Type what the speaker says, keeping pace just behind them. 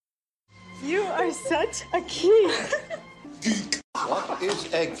You are such a geek. What is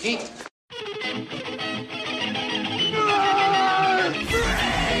a geek?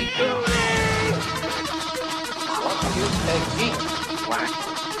 What is a geek? What?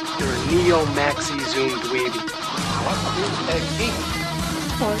 You're a neo-maxi zoom dweeby. What is a geek?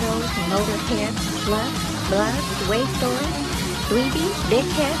 Portals, motorhead, slut, blood, waste stories, 3D,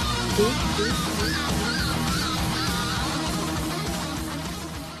 dickhead, geek.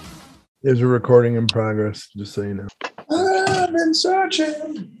 There's a recording in progress, just so you know. I've been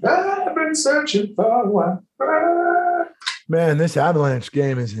searching for one. Man, this Avalanche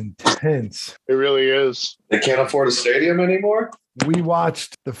game is intense. It really is. They can't afford a stadium anymore? We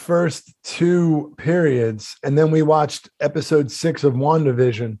watched the first 2 periods, and then we watched episode 6 of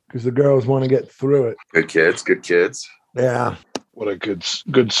WandaVision because the girls want to get through it. Good kids. Yeah. What a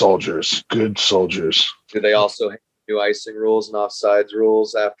good soldiers. Good soldiers. Do they also have new icing rules and offsides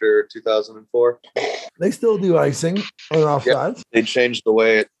rules after 2004? They still do icing on offsides. Yep. They changed the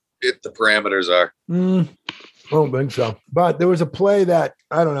way the parameters are. I don't think so. But there was a play that,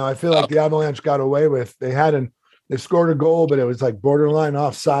 I don't know, I feel like the Avalanche got away with. They scored a goal, but it was like borderline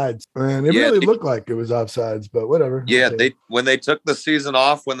offsides. And it really looked like it was offsides, but whatever. Yeah, when they took the season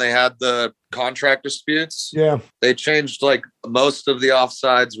off, when they had the contract disputes, they changed like most of the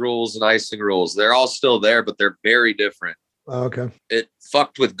offsides rules and icing rules. They're all still there, but they're very different. Oh, okay. It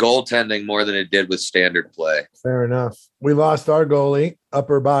fucked with goaltending more than it did with standard play. Fair enough. We lost our goalie,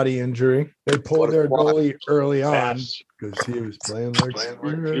 upper body injury. They pulled their goalie early on because he was playing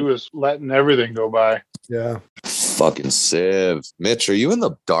like he was letting everything go by. Yeah. Fucking Civ. Mitch, are you in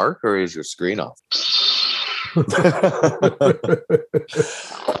the dark or is your screen off?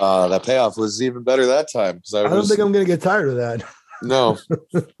 That payoff was even better that time. I don't think I'm going to get tired of that. No.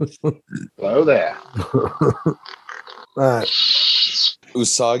 Hello there. All right.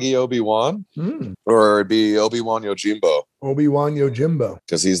 Usagi Obi-Wan? Or it'd be Obi-Wan Yojimbo? Obi-Wan Yojimbo.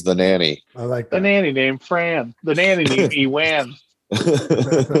 Because he's the nanny. I like that. The nanny named Fran. The nanny named Ewan.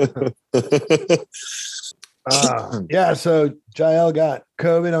 Yeah, so Jael got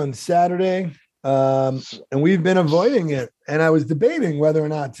COVID on Saturday, and we've been avoiding it. And I was debating whether or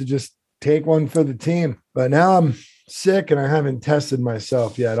not to just take one for the team. But now I'm sick and I haven't tested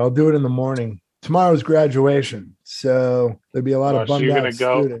myself yet. I'll do it in the morning. Tomorrow's graduation, so there'll be a lot of bummed out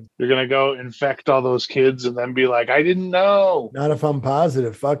students. You're going to go infect all those kids and then be like, I didn't know. Not if I'm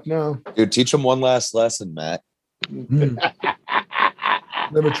positive. Fuck no. Dude, teach them one last lesson, Matt. Never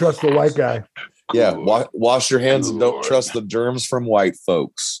trust the white guy. Yeah, wash your hands and don't trust the germs from white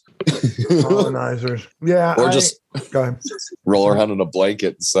folks. Colonizers. Yeah. Or just go ahead. Roll around in a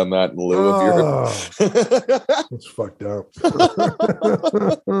blanket and send that in lieu of your... That's fucked up.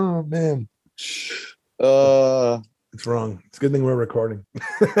 Oh, man. It's wrong. It's a good thing we're recording.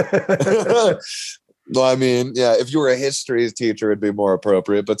 Well, I mean, yeah, if you were a history teacher, it'd be more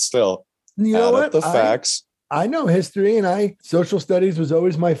appropriate, but still. You know what? The facts. I know history, and social studies was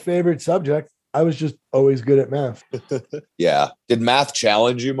always my favorite subject. I was just always good at math. Yeah. Did math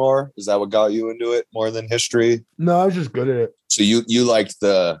challenge you more? Is that what got you into it more than history? No, I was just good at it. So you liked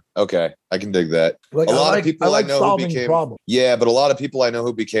okay, I can dig that. Like, a lot of people I know who became problems. Yeah, but a lot of people I know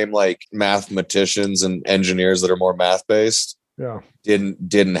who became like mathematicians and engineers that are more math based. Yeah.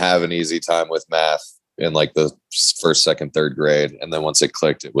 Didn't have an easy time with math in like the first, second, third grade. And then once it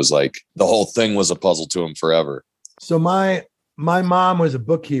clicked, it was like the whole thing was a puzzle to him forever. So my mom was a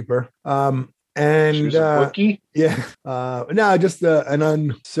bookkeeper. And she was a bookie? Yeah. No, just an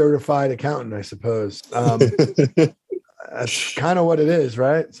uncertified accountant, I suppose. That's kind of what it is,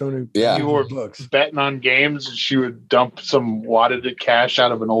 right? Someone who you were betting on games and she would dump some wadded cash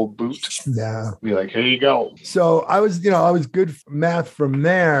out of an old boot. Yeah. Be like, here you go. So I was good for math from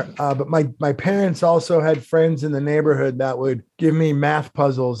there. But my parents also had friends in the neighborhood that would give me math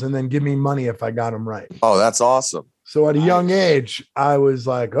puzzles and then give me money if I got them right. Oh, that's awesome. So at a young age, I was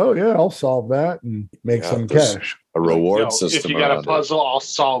like, oh, yeah, I'll solve that and make some cash. A reward system. If you got a puzzle, I'll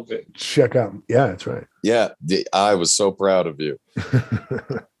solve it. Check out. Yeah, that's right. Yeah, I was so proud of you.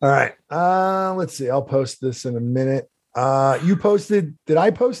 All right. Let's see. I'll post this in a minute. You posted, did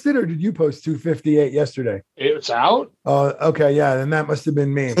I post it or did you post 258 yesterday? It's out? Oh, okay. Yeah. Then that must have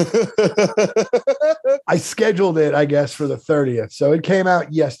been me. I scheduled it, I guess, for the 30th. So it came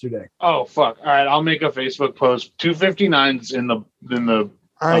out yesterday. Oh, fuck. All right. I'll make a Facebook post. 259's in the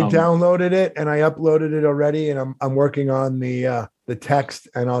I downloaded it and I uploaded it already, and I'm working on the text,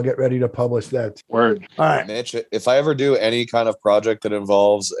 and I'll get ready to publish that. Word. All right, Mitch. If I ever do any kind of project that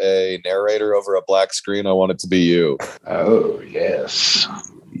involves a narrator over a black screen, I want it to be you. Oh yes,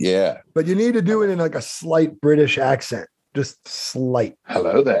 yeah. But you need to do it in like a slight British accent. just slight.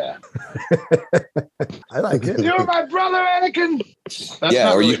 Hello there. I like it. You're my brother, Anakin. That's Yeah,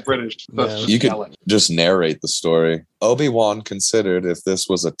 not or really you- British. That's just You could yelling. just narrate the story. Obi-Wan considered if this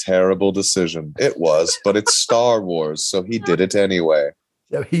was a terrible decision. It was, but it's Star Wars, so he did it anyway.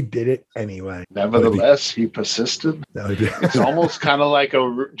 So he did it anyway. Nevertheless, he persisted. That would be- It's almost kind of like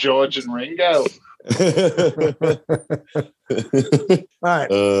a George and Ringo. All right.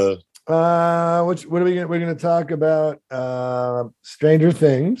 What are we gonna? We're gonna talk about Stranger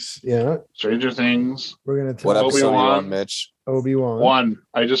Things. Yeah, Stranger Things. we're gonna talk What episode are you Obi-Wan. on, Mitch? Obi-Wan. One.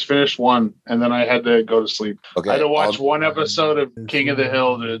 I just finished one, and then I had to go to sleep. Okay. I had to watch I'll- one episode of King of the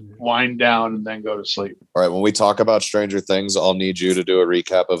Hill to wind down and then go to sleep. All right. When we talk about Stranger Things, I'll need you to do a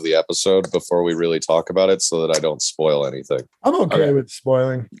recap of the episode before we really talk about it so that I don't spoil anything. I'm okay with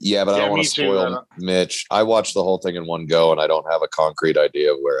spoiling. Yeah, but I Yeah, don't want me to too, spoil man. Mitch. I watched the whole thing in one go and I don't have a concrete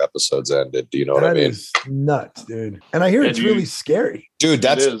idea of where episodes ended. Do you know what I That mean? is nuts, dude. And I hear Yeah, it's dude. really scary. Dude,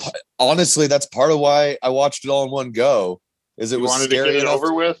 that's is. honestly, that's part of why I watched it all in one go. Is it You was wanted to scary get it enough.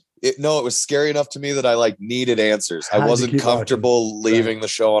 over with? It was scary enough to me that I like needed answers. Had I to wasn't keep comfortable watching. leaving the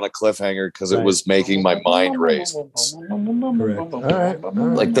show on a cliffhanger because Right. it was making my mind race. Correct. All right.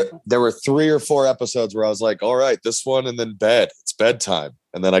 Like there were 3 or 4 episodes where I was like, all right, this one, and then bed. It's bedtime.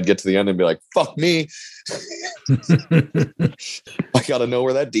 And then I'd get to the end and be like, fuck me. I gotta know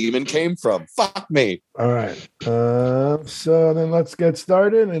where that demon came from. Fuck me. All right. So then let's get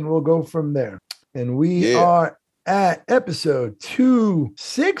started and we'll go from there. And we Yeah. are at episode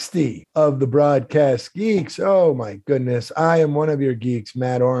 260 of the Broadcast Geeks. Oh my goodness. I am one of your geeks,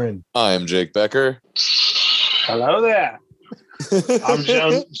 Matt Oren. I am Jake Becker. Hello there.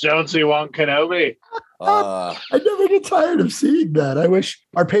 I'm Jonesy Wong Kenobi. Uh, I never get tired of seeing that. I wish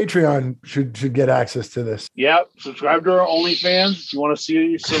our Patreon should get access to this. Yep. Subscribe to our OnlyFans if you want to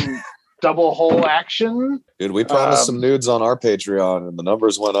see some double hole action. dude, we promised Um, some nudes on our Patreon and the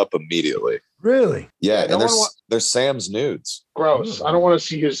numbers went up immediately. Really? Yeah, no and one there's Sam's nudes. Gross. I don't want to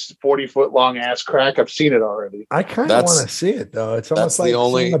see his 40-foot long ass crack. I've seen it already. I kind of That's- want to see it though. It's almost that's the like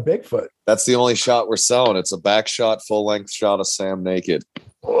only- seeing a Bigfoot. That's the only shot we're selling. It's a back shot, full length shot of Sam naked.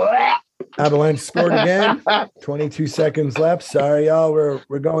 Avalanche scored again. 22 seconds left. Sorry, y'all.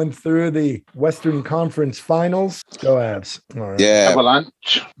 We're going through the Western Conference Finals. Go Avs. All right. Yeah.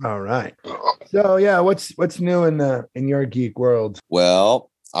 Avalanche. All right. So yeah, what's new in your geek world?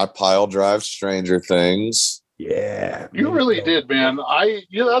 Well, I pile drive Stranger Things. Yeah. You really did, man.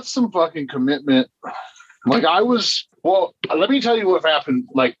 That's some fucking commitment. Like let me tell you what happened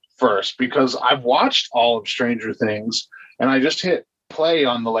first, because I've watched all of Stranger Things and I just hit play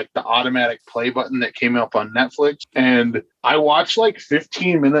on the automatic play button that came up on Netflix, and I watched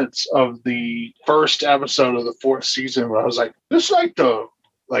 15 minutes of the first episode of the 4th season where I was like, this is the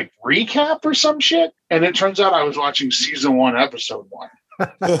recap or some shit, and it turns out I was watching season 1 episode 1.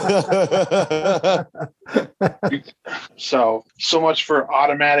 So much for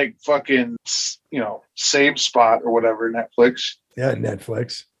automatic fucking save spot or whatever, Netflix. Yeah,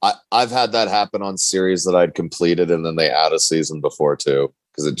 Netflix. I've had that happen on series that I'd completed and then they add a season before too.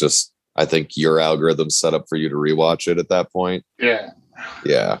 Because I think your algorithm's set up for you to rewatch it at that point. Yeah.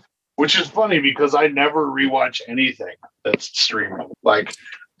 Yeah. Which is funny because I never rewatch anything that's streaming.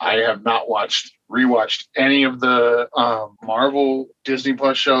 I have not rewatched any of the Marvel Disney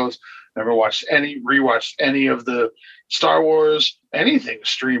Plus shows. Never rewatched any of the Star Wars, anything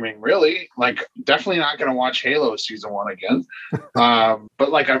streaming really. Definitely not going to watch Halo season 1 again.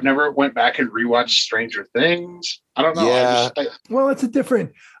 But I've never went back and rewatched Stranger Things. I don't know. Yeah. Well, it's a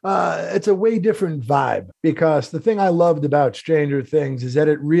way different vibe, because the thing I loved about Stranger Things is that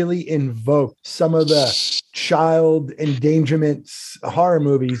it really invoked some of the child endangerment horror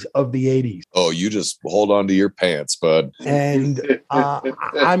movies of the 80s. Oh, you just hold on to your pants, bud. And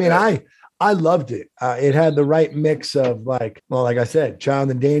I loved it. It had the right mix of like I said,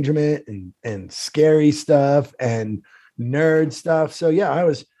 child endangerment and scary stuff and nerd stuff. So yeah, I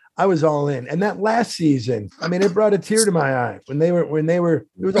was all in. And that last season, it brought a tear to my eye when they were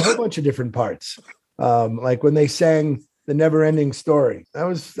there was a whole bunch of different parts. Like when they sang The Never Ending Story. That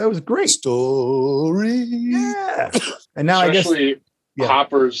was great. Story. Yeah. And now especially I guess yeah.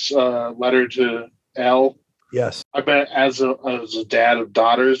 Hopper's letter to Elle. Yes. I bet as a dad of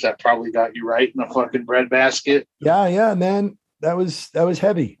daughters, that probably got you right in a fucking breadbasket. Yeah, man. That was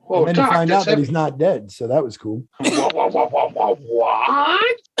heavy. Whoa, and then to Doc, find that's out that heavy. he's not dead. So that was cool. What?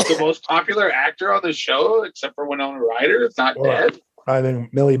 The most popular actor on the show, except for Winona Ryder, is not Well, dead? I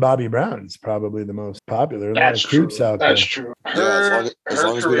think Millie Bobby Brown is probably the most popular. That's true. Troops out That's there. true. Yeah, as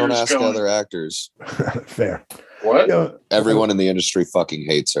long as we don't career's ask going- other actors. Fair. What? Everyone in the industry fucking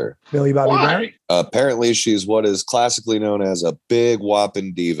hates her. Millie Bobby Brown? Why? Apparently, she's what is classically known as a big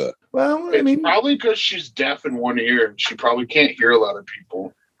whopping diva. Well, I It's mean, probably because she's deaf in one ear and she probably can't hear a lot of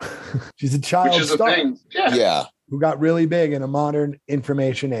people, she's a child which is a star thing. Yeah. Yeah. who got really big in a modern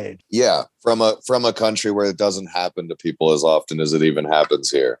information age. Yeah. From a country where it doesn't happen to people as often as it even happens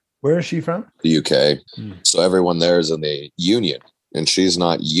here. Where is she from? The UK. So everyone there is in the union and she's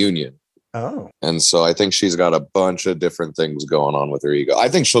not union. Oh, And so I think she's got a bunch of different things going on with her ego. I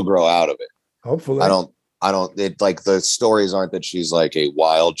think she'll grow out of it. hopefully. Like the stories aren't that she's like a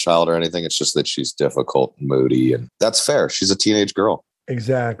wild child or anything. It's just that she's difficult and moody. And that's fair. She's a teenage girl.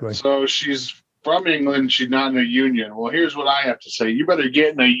 Exactly. So she's from England. She's not in a union. Well, here's what I have to say. You better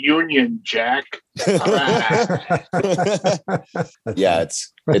get in a union, Jack. All right. Yeah,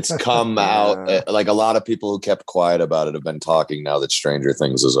 it's come out. Like a lot of people who kept quiet about it have been talking now that Stranger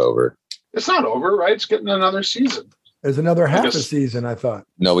Things is over. It's not over, right? It's getting another season. There's another half a guess- season, I thought.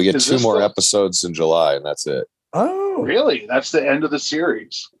 No, we get Is 2 this more the- episodes in July, and that's it. Oh, Really? That's the end of the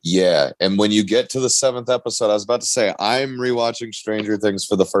series. Yeah, and when you get to the 7th episode, I was about to say I'm rewatching Stranger Things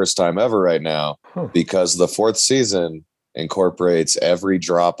for the first time ever right now because the 4th season incorporates every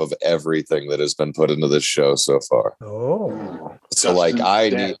drop of everything that has been put into this show so far. Oh, So like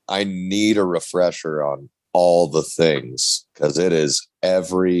Justin's dead. I need a refresher on all the things because it is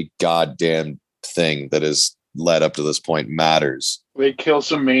every goddamn thing that is led up to this point matters. They kill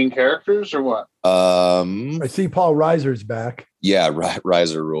some main characters or what? I see Paul Reiser's back. Yeah,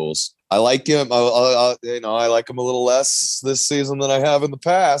 Riser rules. I like him. I like him a little less this season than I have in the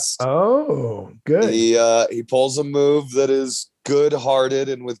past. Oh, good. He pulls a move that is good-hearted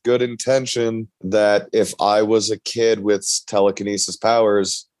and with good intention. That if I was a kid with telekinesis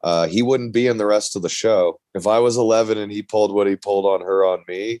powers, he wouldn't be in the rest of the show. If I was 11 and he pulled what he pulled on her on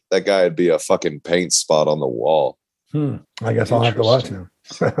me, that guy would be a fucking paint spot on the wall. I guess I'll have to watch him.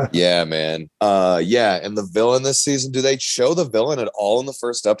 Yeah, man. Yeah, and the villain this season, do they show the villain at all in the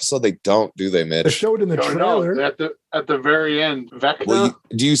first episode? They don't, do they, Mitch? They showed in the No, trailer. at the very end, Vecna. Well,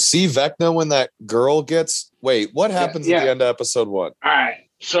 do you see Vecna when that girl gets... Wait, what happens at the end of episode 1? All right.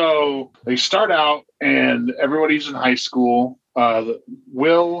 So they start out and everybody's in high school.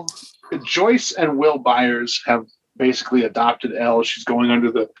 Joyce and Will Byers have basically adopted Elle. She's going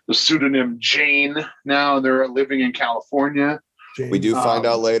under the pseudonym Jane now. They're living in California. We do find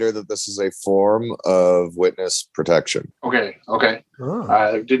out later that this is a form of witness protection. Okay. Oh.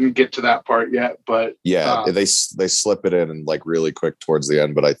 I didn't get to that part yet, but Yeah, they slip it in and like really quick towards the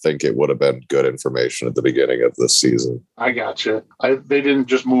end, but I think it would have been good information at the beginning of this season. I gotcha. They didn't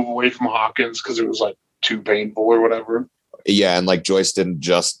just move away from Hawkins because it was like too painful or whatever. Yeah, and like Joyce didn't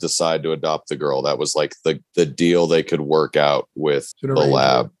just decide to adopt the girl. That was like the deal they could work out with the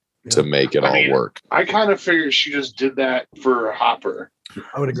lab to make it all work. I kind of figured she just did that for Hopper.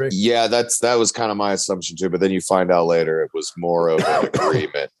 I would agree. Yeah, that was kind of my assumption too. But then you find out later it was more of an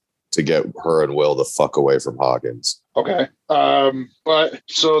agreement to get her and Will the fuck away from Hawkins. Okay. But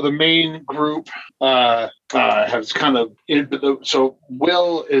so the main group has kind of so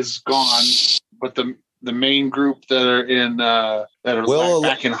Will is gone, but the main group that are in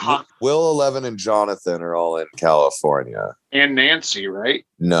back in Hawkins. Will, 11, and Jonathan are all in California. And Nancy, right?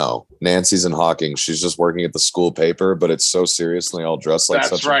 No, Nancy's in Hawkins. She's just working at the school paper, but it's so seriously all dressed like That's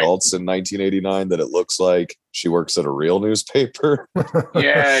such right. adults in 1989 that it looks like she works at a real newspaper.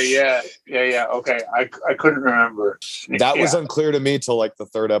 Yeah. Okay. I couldn't remember. That was unclear to me till like the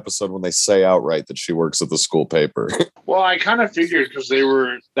 3rd episode when they say outright that she works at the school paper. Well, I kind of figured because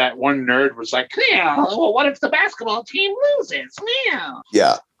that one nerd was like, yeah, well, what if the basketball team loses?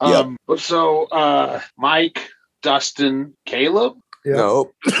 Yeah. Yeah. So Mike, Dustin, Caleb. Yeah.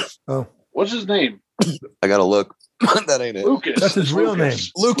 No. Oh, What's his name? I gotta look. That ain't it. Lucas. that's his real name.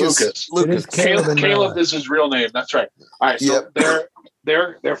 Lucas. It is Caleb. Caleb is his real name. That's right. All right. So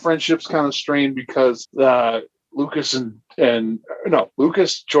their friendship's kind of strained because Lucas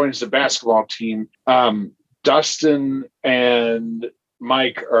Lucas joins the basketball team. Dustin and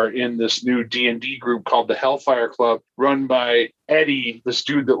Mike are in this new D&D group called the Hellfire Club, run by Eddie, this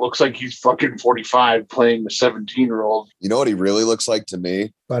dude that looks like he's fucking 45 playing the 17-year-old. You know what he really looks like to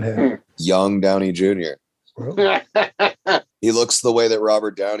me? Butthead. Young Downey Jr. He looks the way that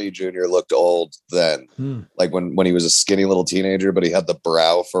Robert Downey Jr. looked old then. Like when he was a skinny little teenager, but he had the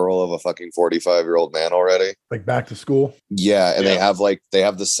brow furrow of a fucking 45-year-old man already. Like Back to School. Yeah, and they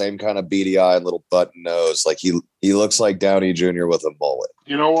have the same kind of beady eye and little button nose. Like he looks like Downey Jr. with a mullet.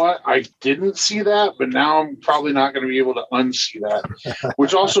 You know what? I didn't see that, but now I'm probably not going to be able to unsee that,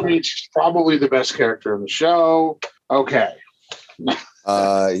 which also means he's probably the best character in the show. Okay.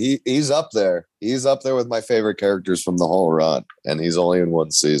 He's up there. He's up there with my favorite characters from the whole run, and he's only in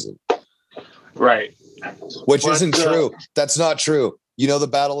one season. Right. Which isn't true. That's not true. You know the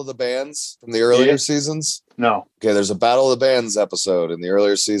Battle of the Bands from the earlier seasons? No. Okay, there's a Battle of the Bands episode in the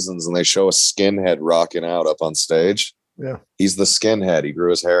earlier seasons, and they show a skinhead rocking out up on stage. Yeah. He's the skinhead. He grew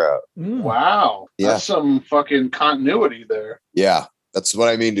his hair out. Wow. Yeah. That's some fucking continuity there. Yeah. That's what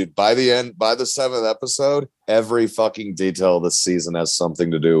I mean, dude. By the 7th episode, every fucking detail of the season has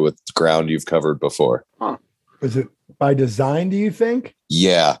something to do with ground you've covered before. Huh. Is it by design, do you think?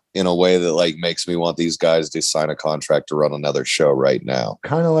 Yeah, in a way that like makes me want these guys to sign a contract to run another show right now.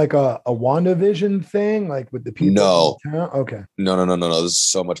 Kind of like a WandaVision thing, like with the people. No. In town? Okay. No. This is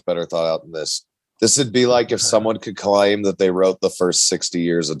so much better thought out than this. This would be like if someone could claim that they wrote the first 60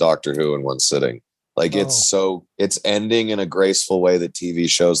 years of Doctor Who in one sitting. Like it's ending in a graceful way that TV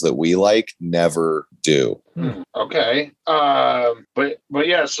shows that we like never do. Okay. But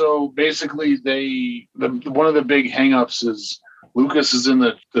yeah, so basically one of the big hangups is Lucas is in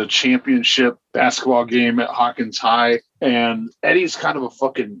the championship basketball game at Hawkins High, and Eddie's kind of a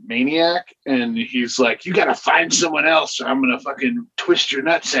fucking maniac, and he's like, you gotta find someone else or I'm gonna fucking twist your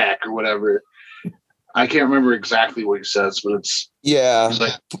nutsack or whatever. I can't remember exactly what he says, but it's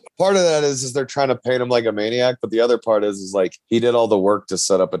like, part of that is they're trying to paint him like a maniac, but the other part is like he did all the work to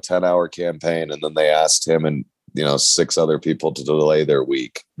set up a 10-hour campaign, and then they asked him and 6 other people to delay their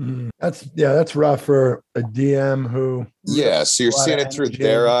week. That's rough for a DM who so you're seeing it through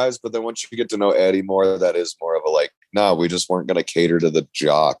their eyes, but then once you get to know Eddie more, that is more of a like, no, we just weren't going to cater to the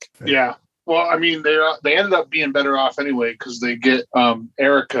jock. Yeah. Well, I mean, they ended up being better off anyway because they get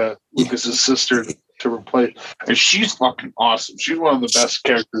Erica, Lucas's sister, to replace, and she's fucking awesome. She's one of the best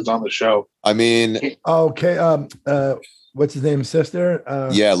characters on the show. I mean, okay. What's his name? Sister?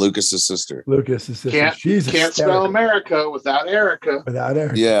 Lucas's sister. Lucas's sister. Can't spell America without Erica. Without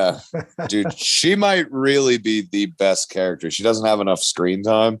Erica. Yeah, dude, she might really be the best character. She doesn't have enough screen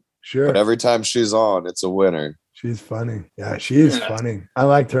time. Sure. But every time she's on, it's a winner. She's funny. Yeah, she is funny. I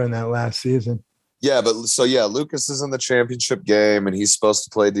liked her in that last season. Yeah, but Lucas is in the championship game, and he's supposed to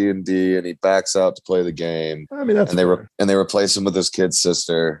play D&D, and he backs out to play the game. I mean, that's and they replace him with his kid's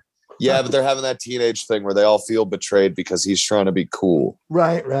sister. Yeah, but they're having that teenage thing where they all feel betrayed because he's trying to be cool.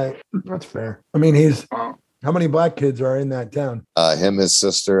 Right. That's fair. I mean, how many black kids are in that town? Him, his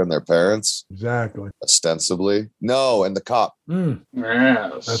sister, and their parents. Exactly. Ostensibly. No, and the cop.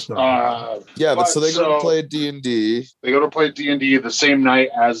 Yes. That's not but so they go to play D&D. They go to play D&D the same night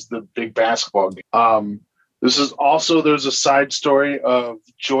as the big basketball game. This is also, there's a side story of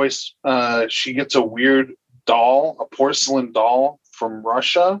Joyce. She gets a weird doll, a porcelain doll from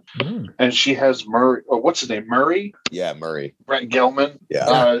Russia, and she has Murray. Or what's his name? Murray. Yeah, Murray. Brett Gelman.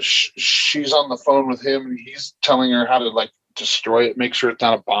 Yeah. She's on the phone with him, and he's telling her how to like destroy it, make sure it's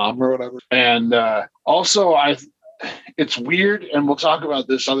not a bomb or whatever. And also, it's weird, and we'll talk about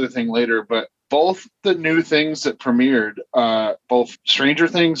this other thing later, but both the new things that premiered, both Stranger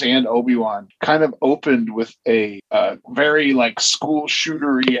Things and Obi-Wan, kind of opened with a very like school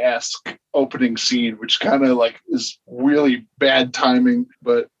shootery-esque opening scene, which kind of like is really bad timing,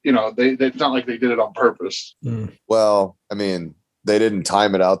 but it's not like they did it on purpose. Well, I mean, they didn't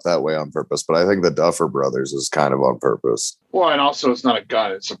time it out that way on purpose, but I think the Duffer Brothers is kind of on purpose. Well, and also it's not a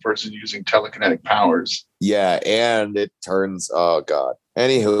gun, it's a person using telekinetic powers. Yeah, and it turns, oh God.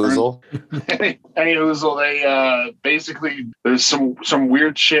 Any hoozle. They basically, there's some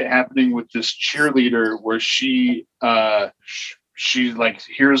weird shit happening with this cheerleader where she like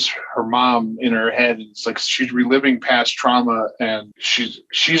hears her mom in her head, and it's like she's reliving past trauma, and she's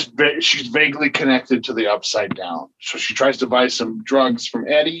vaguely connected to the Upside Down. So she tries to buy some drugs from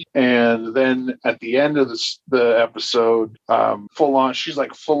Eddie, and then at the end of the episode, she's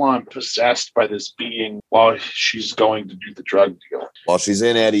full on possessed by this being while she's going to do the drug deal. While she's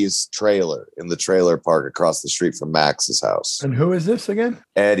in Eddie's trailer, in the trailer park across the street from Max's house. And who is this again?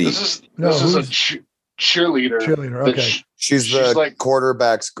 Eddie. This is a cheerleader. Cheerleader, okay. She's the like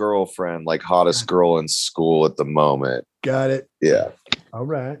quarterback's girlfriend, like hottest girl in school at the moment. Got it. Yeah. All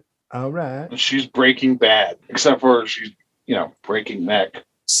right. She's Breaking Bad, except for she's, breaking neck.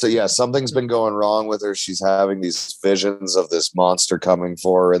 So yeah, something's been going wrong with her. She's having these visions of this monster coming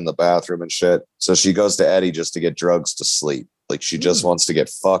for her in the bathroom and shit. So she goes to Eddie just to get drugs to sleep. Like she just wants to get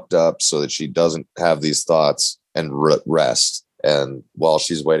fucked up so that she doesn't have these thoughts and rest. And while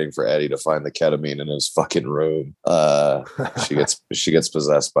she's waiting for Eddie to find the ketamine in his fucking room, she gets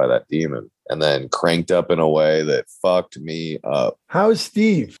possessed by that demon and then cranked up in a way that fucked me up. How's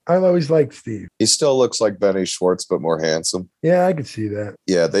Steve? I've always liked Steve. He still looks like Benny Schwartz, but more handsome. Yeah, I could see that.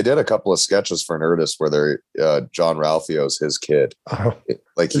 Yeah, they did a couple of sketches for Nerdist where they're John Ralphio's his kid. Oh.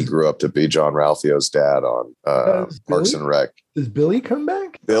 Like he grew up to be John Ralphio's dad on Parks and Rec. Does Billy come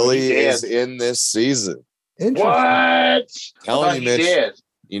back? Billy is in this season. What? Telling you, Mitch,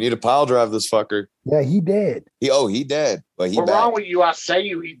 you need to pile drive this fucker. Yeah, he did. He dead. But he What's back. wrong with you? I say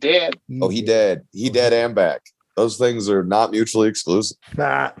he dead. He dead. He dead and back. Those things are not mutually exclusive.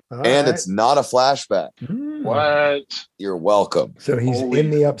 It's not a flashback. What? You're welcome. So he's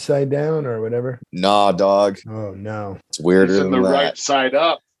in the upside down or whatever? Nah, dog. Oh, no. It's weirder He's in than the that. right side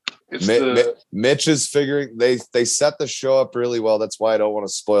up. Mitch is figuring they set the show up really well. That's why I don't want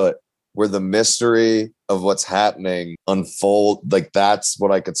to spoil it. Where the mystery of what's happening unfold, like that's what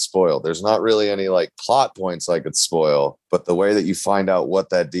I could spoil. There's not really any like plot points I could spoil, but the way that you find out what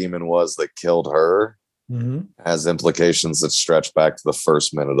that demon was that killed her has implications that stretch back to the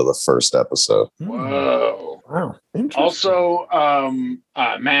first minute of the first episode. Whoa. Wow. Also,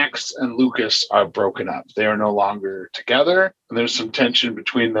 Max and Lucas are broken up. They are no longer together, and there's some tension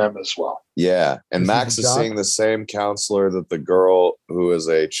between them as well. Yeah. And Max is seeing the same counselor that the girl who is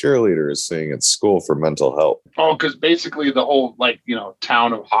a cheerleader is seeing at school for mental health. Oh, because basically the whole,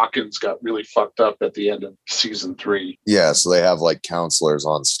 town of Hawkins got really fucked up at the end of season 3. Yeah. So they have like counselors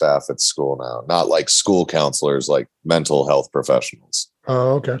on staff at school now, not like school counselors, like mental health professionals.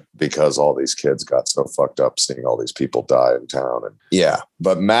 Oh, okay. Because all these kids got so fucked up seeing all these people die in town. And yeah,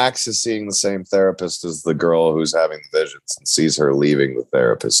 but Max is seeing the same therapist as the girl who's having the visions and sees her leaving the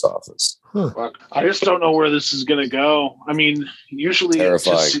therapist's office. Fuck. I just don't know where this is going to go. I mean, usually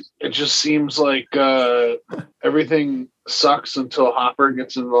it just seems like everything sucks until Hopper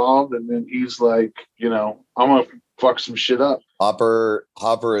gets involved. And then he's like, I'm going to fuck some shit up. Hopper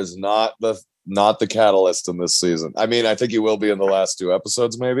is not the catalyst in this season. I mean, I think he will be in the last 2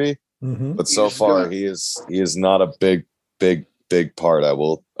 episodes, maybe. But so far, he is not a big part. I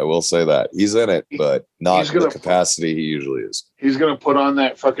will say that he's in it, but not in the capacity he usually is. He's gonna put on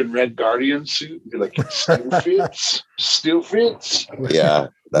that fucking Red Guardian suit and be like, still fits. Yeah,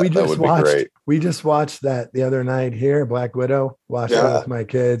 that would be great. We just watched that the other night here, Black Widow. Watched it with my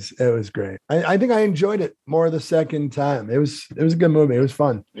kids. It was great. I think I enjoyed it more the second time. It was a good movie. It was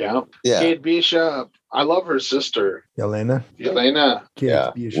fun. Yeah. Kate Bishop. I love her sister. Yelena.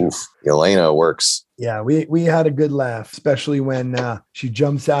 Yeah. Yelena works. Yeah, we had a good laugh, especially when she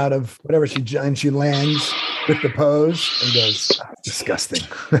jumps out of whatever and she lands with the pose and goes, disgusting.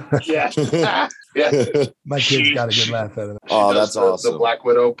 Yeah. My kids got a good laugh out of that. Oh, that's awesome. The Black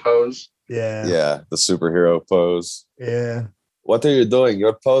Widow pose. Yeah. Yeah, the superhero pose. Yeah. What are you doing?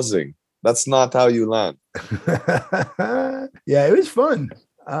 You're posing. That's not how you land. Yeah, it was fun.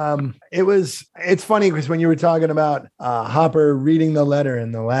 It's funny because when you were talking about Hopper reading the letter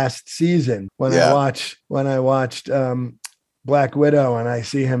in the last season, when I watched Black Widow and I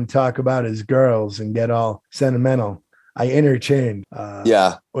see him talk about his girls and get all sentimental, I interchanged. Was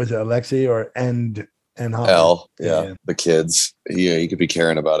it Alexi and Hopper? L, the kids. He could be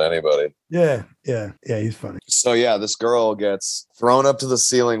caring about anybody. Yeah, he's funny. So yeah, this girl gets thrown up to the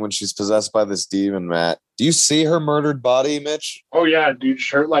ceiling when she's possessed by this demon, Matt. Do you see her murdered body, Mitch? Oh yeah, dude.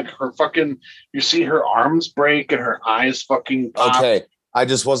 You see her arms break and her eyes fucking pop. Okay. I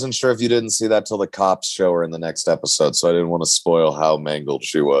just wasn't sure if you didn't see that till the cops show her in the next episode, so I didn't want to spoil how mangled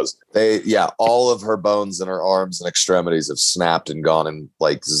she was. All of her bones in her arms and extremities have snapped and gone in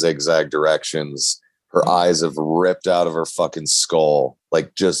like zigzag directions. Her eyes have ripped out of her fucking skull.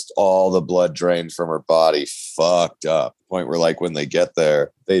 Like just all the blood drained from her body, fucked up. Point where like when they get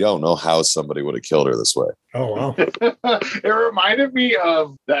there, they don't know how somebody would have killed her this way. Oh, wow. It reminded me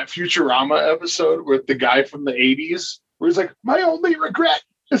of that Futurama episode with the guy from the 80s where he's like, my only regret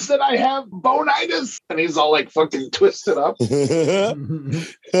is that I have bonitis. And he's all like fucking twisted up.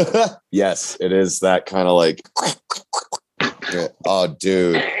 Yes, it is that kind of like, oh,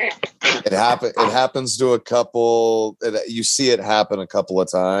 dude. It happens to a couple. You see it happen a couple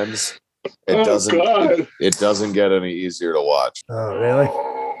of times. It doesn't get any easier to watch. Oh, really?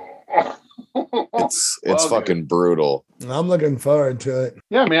 It's fucking brutal. I'm looking forward to it.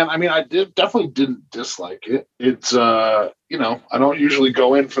 Yeah, man. I mean, I definitely didn't dislike it. It's I don't usually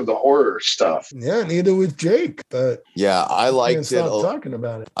go in for the horror stuff. Yeah, neither with Jake, but yeah, I liked it. Stop talking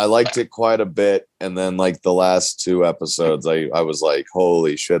about it. I liked it quite a bit, and then like the last 2 episodes, I was like,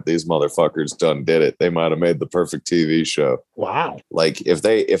 holy shit, these motherfuckers done did it. They might have made the perfect TV show. Wow. Like if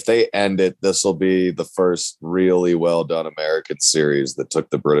they end it, this will be the first really well done American series that took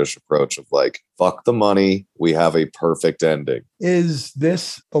the British approach of like, fuck the money, we have a perfect ending. Is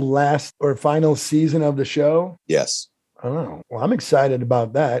this the last or final season of the show? Yes. I don't know. Well, I'm excited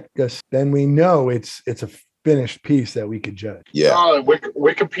about that because then we know it's a finished piece that we could judge. Yeah.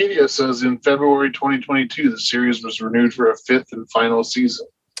 Wikipedia says in February 2022, the series was renewed for a 5th and final season.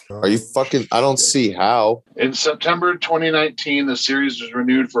 Are you fucking? I don't see how. In September 2019, the series was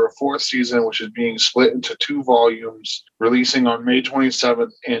renewed for a 4th season, which is being split into 2 volumes, releasing on May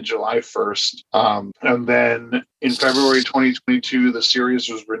 27th and July 1st. And then in February 2022, the series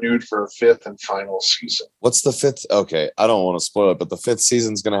was renewed for a 5th and final season. What's the 5th? Okay, I don't want to spoil it, but the 5th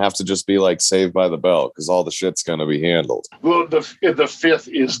season's going to have to just be like Saved by the Bell because all the shit's going to be handled. Well, the 5th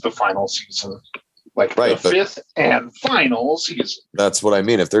is the final season. Like right, the 5th and final season. That's what I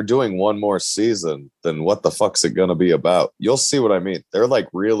mean. If they're doing one more season, then what the fuck's it going to be about? You'll see what I mean. They're like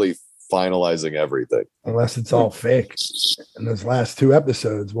really finalizing everything. Unless it's all fake. And those last 2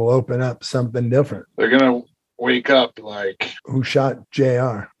 episodes will open up something different. They're going to wake up like... Who shot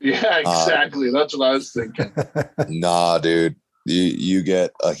JR? Yeah, exactly. That's what I was thinking. Nah, dude. You get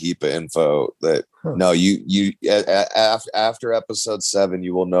a heap of info that no, you after episode 7,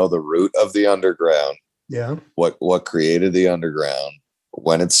 you will know the root of the underground. Yeah. What created the underground,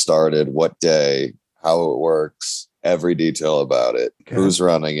 when it started, what day, how it works, every detail about it, who's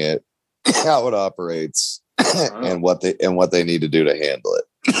running it, how it operates, and what they need to do to handle it.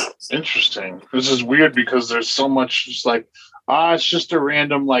 Interesting. This is weird because there's so much just like it's just a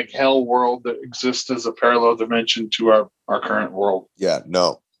random like hell world that exists as a parallel dimension to our current world. Yeah,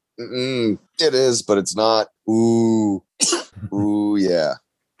 no. It is, but it's not. Ooh, yeah.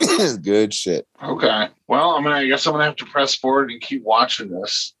 Good shit. Okay. Well, I guess I'm gonna have to press forward and keep watching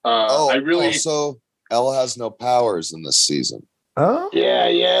this. Also, Elle has no powers in this season. Oh,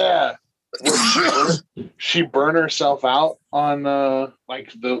 yeah. She burned herself out on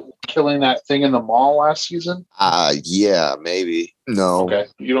like the killing that thing in the mall last season. Yeah, maybe. No. Okay,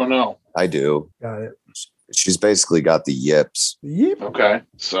 you don't know. I do. Got it. She's basically got the yips. Yep. Okay,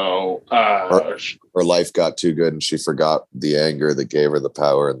 so her life got too good and she forgot the anger that gave her the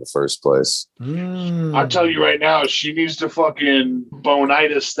power in the first place. I'll tell you right now, she needs to fucking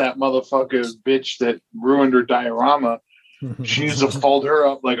bonitis that motherfucking bitch that ruined her diorama. She needs to fold her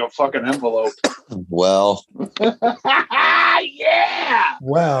up like a fucking envelope. Well. Yeah.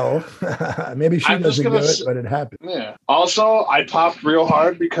 Well, maybe she doesn't do it, but it happened. Yeah. Also, I popped real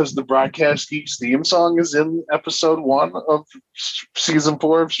hard because the Broadcast Geeks theme song is in episode 1 of season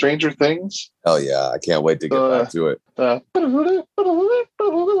 4 of Stranger Things. Hell yeah. I can't wait to get back to it.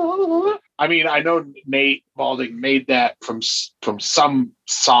 I mean, I know Nate Balding made that from some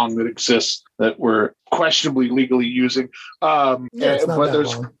song that exists that we're questionably legally using. But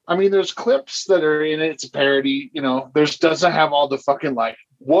there's clips that are in it. It's a parody, doesn't have all the fucking like,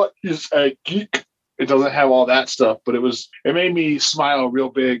 what is a geek? It doesn't have all that stuff, but it made me smile real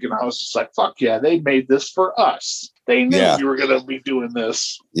big. And I was just like, fuck yeah, they made this for us. They knew you were going to be doing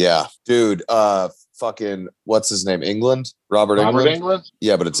this. Yeah, dude. Fucking, what's his name? England? Robert England?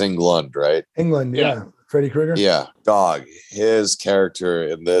 Yeah, but it's England, right? England, yeah. Freddy Krueger? Yeah. Dog, his character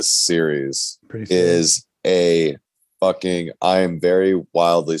in this series is a fucking... I am very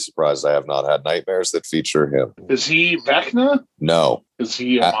wildly surprised I have not had nightmares that feature him. Is he Vecna? No. Is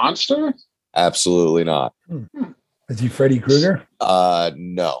he a monster? Absolutely not. Is he Freddy Krueger?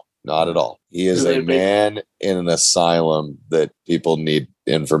 No, not at all. He is a man in an asylum that people need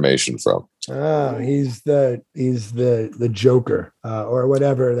information from. Oh, he's the Joker or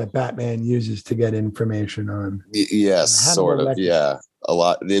whatever that Batman uses to get information on. Yes, Hannibal sort of. Lecter. Yeah, a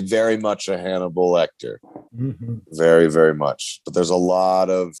lot. They're very much a Hannibal Lecter. Mm-hmm. Very, very much. But there's a lot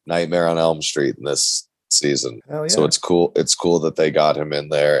of Nightmare on Elm Street in this season. Yeah. So it's cool. It's cool that they got him in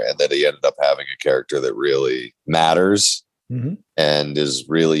there and that he ended up having a character that really matters and is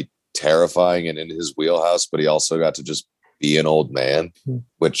really terrifying and in his wheelhouse, but he also got to just be an old man,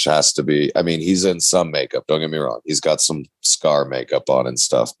 which has to be, he's in some makeup, don't get me wrong, he's got some scar makeup on and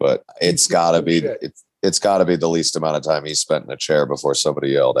stuff, but it's gotta be it's gotta be the least amount of time he spent in a chair before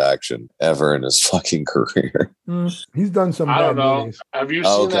somebody yelled action ever in his fucking career. He's done some I don't know movies. Have you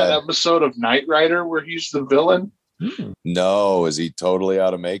seen that episode of Knight Rider where he's the villain? No, is he totally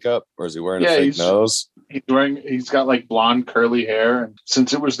out of makeup or is he wearing a fake nose? He's got like blonde curly hair, and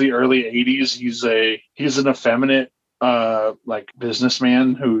since it was the early '80s, he's an effeminate like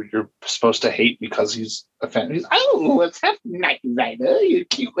businessman who you're supposed to hate because he's effeminate. He's, oh, what's up, Knight Rider? You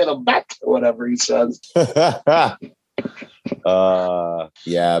cute little butt, or whatever he says.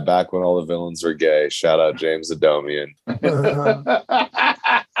 Yeah, back when all the villains were gay. Shout out James Adomian.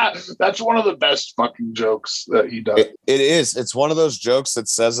 That's one of the best fucking jokes that he does. It is. It's one of those jokes that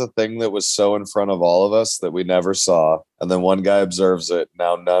says a thing that was so in front of all of us that we never saw. And then one guy observes it.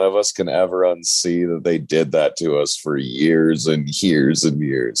 Now none of us can ever unsee that they did that to us for years and years and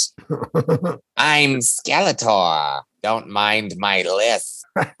years. I'm Skeletor. Don't mind my list.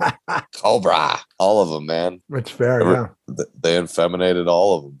 Cobra. All of them, man. It's fair, yeah. They infeminated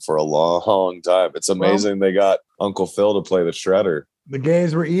all of them for a long time. It's amazing they got Uncle Phil to play the Shredder. The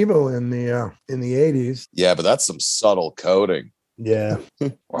gays were evil in the 80s. Yeah, but that's some subtle coding. Yeah.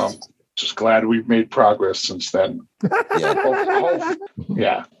 Well, just glad we've made progress since then. Yeah.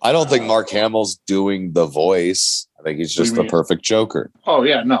 Yeah. I don't think Mark Hamill's doing the voice. I think he's just the perfect Joker. Oh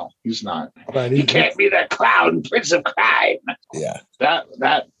yeah, no, he's not. But he can't be the clown prince of crime. Yeah. That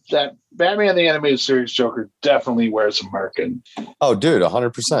Batman the Animated Series Joker definitely wears a merkin. Oh, dude,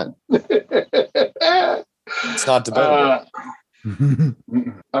 100%. It's not debatable.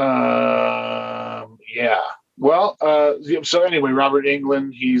 Yeah. Well, so anyway, Robert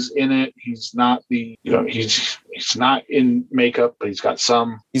Englund, he's in it. He's not he's not in makeup, but he's got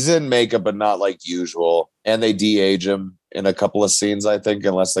some. He's in makeup, but not like usual. And they de-age him in a couple of scenes, I think,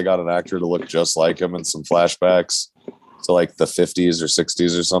 unless they got an actor to look just like him in some flashbacks to like the 50s or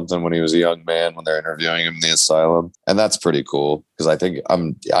 60s or something when he was a young man when they're interviewing him in the asylum. And that's pretty cool because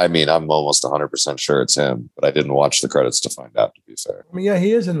I'm almost 100% sure it's him, but I didn't watch the credits to find out, to be fair. I mean, yeah,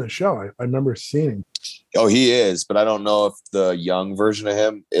 he is in the show. I remember seeing him. Oh, he is, but I don't know if the young version of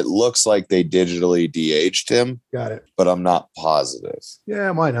him, it looks like they digitally de-aged him. Got it. But I'm not positive. Yeah,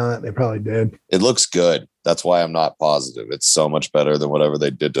 why not? They probably did. It looks good. That's why I'm not positive. It's so much better than whatever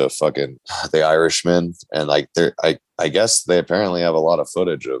they did to fucking The Irishman. And like, I guess they apparently have a lot of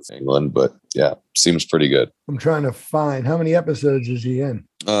footage of England, but yeah, seems pretty good. I'm trying to find how many episodes is he in?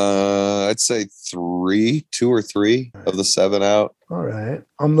 I'd say 2 or 3 of the 7 out. All right.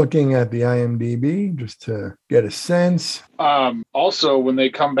 I'm looking at the IMDb just to get a sense. Also, when they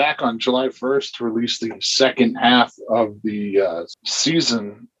come back on July 1st to release the second half of the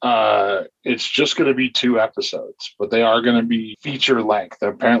season, it's just going to be 2 episodes, but they are going to be feature length.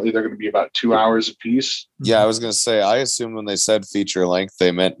 Apparently, they're going to be about 2 hours apiece. Yeah, I was going to say, I assumed when they said feature length,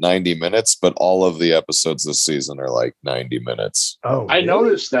 they meant 90 minutes, but all of the episodes this season are like 90 minutes. Oh, I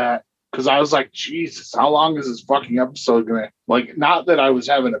noticed that. Because I was like, Jesus, how long is this fucking episode going to... Like, not that I was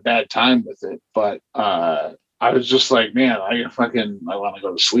having a bad time with it, but I was just like, man, I want to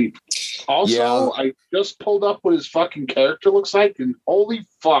go to sleep. Also, yeah. I just pulled up what his fucking character looks like, and holy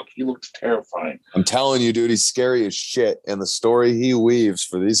fuck, he looks terrifying. I'm telling you, dude, he's scary as shit. And the story he weaves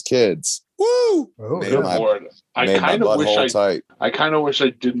for these kids... Woo! Oh, I kind of wish I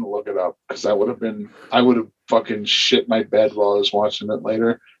didn't look it up, because I would have fucking shit my bed while I was watching it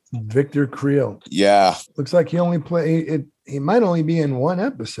later. Victor Creel. Yeah. Looks like he only played. He might only be in 1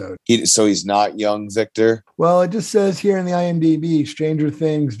 episode. So he's not young Victor? Well, it just says here in the IMDb, Stranger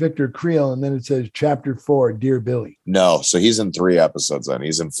Things, Victor Creel, and then it says Chapter 4, Dear Billy. No, so he's in 3 episodes then.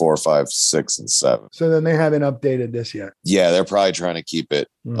 He's in 4, 5, 6, and 7. So then they haven't updated this yet. Yeah, they're probably trying to keep it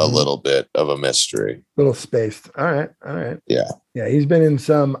a little bit of a mystery. A little spaced. All right. Yeah. Yeah, he's been in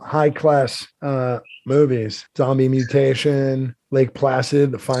some high-class movies. Zombie Mutation, Lake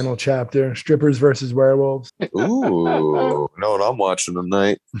Placid, The Final Chapter, Strippers versus Werewolves. Ooh, know what I'm watching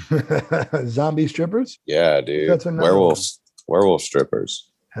tonight? Zombie Strippers? Yeah, dude. That's Werewolf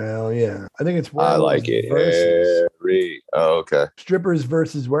Strippers. Hell yeah. I think it's I like it. Oh, okay. Strippers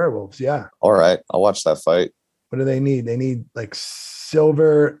versus Werewolves, yeah. All right, I'll watch that fight. What do they need? They need like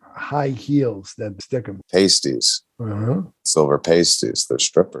silver high heels that stick them. Pasties. Uh-huh. Silver pasties. They're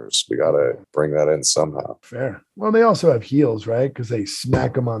strippers. We got to bring that in somehow. Fair. Well, they also have heels, right? Because they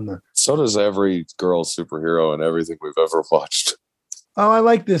smack them on the... So does every girl superhero in everything we've ever watched. Oh, I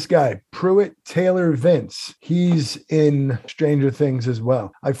like this guy, Pruitt Taylor Vince. He's in Stranger Things as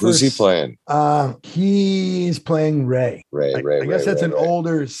well. Who's he playing? He's playing Ray. I guess that's an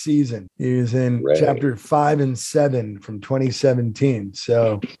older season. He was in chapter 5 and 7 from 2017.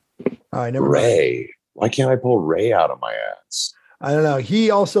 So I never. Ray. Why can't I pull Ray out of my ass? I don't know.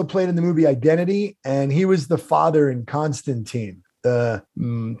 He also played in the movie Identity, and he was the father in Constantine, the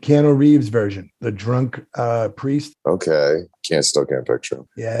Keanu Reeves version, the drunk priest. Okay. Still can't picture him.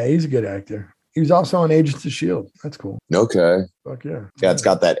 Yeah, he's a good actor. He was also on Agents of S.H.I.E.L.D. That's cool. Okay. Fuck yeah. Yeah, it's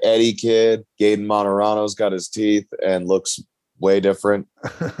got that Eddie kid. Gaten Monterano's got his teeth and looks way different.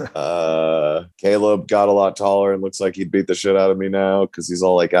 Caleb got a lot taller and looks like he'd beat the shit out of me now because he's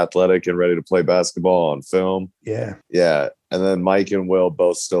all like athletic and ready to play basketball on film. Yeah. Yeah. And then Mike and Will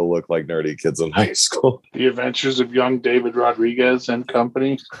both still look like nerdy kids in high school. The Adventures of Young David Rodriguez and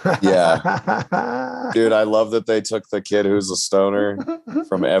Company. Yeah. Dude, I love that they took the kid who's a stoner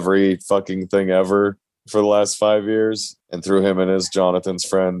from every fucking thing ever for the last 5 years and threw him in as Jonathan's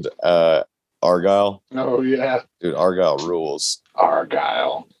friend, Argyle. Oh, yeah. Dude, Argyle rules.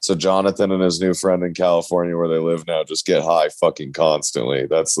 Argyle. So Jonathan and his new friend in California where they live now just get high fucking constantly.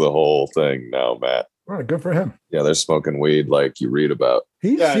 That's the whole thing now, Matt. All right, good for him. Yeah, they're smoking weed like you read about.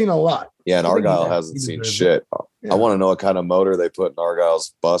 He's seen a lot. Yeah, and Argyle hasn't seen shit. I want to know what kind of motor they put in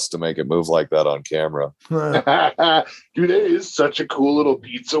Argyle's bus to make it move like that on camera. Dude, it is such a cool little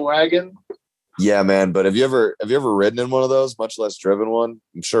pizza wagon. Yeah, man. But have you ever ridden in one of those, much less driven one?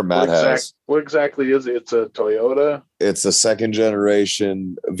 I'm sure Matt has. What exactly is it? It's a Toyota? It's a second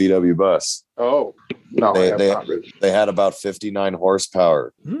generation VW bus. Oh, no. They had about 59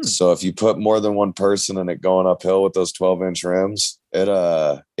 horsepower. So if you put more than one person in it going uphill with those 12-inch rims, it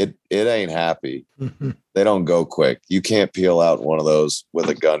ain't happy. They don't go quick. You can't peel out one of those with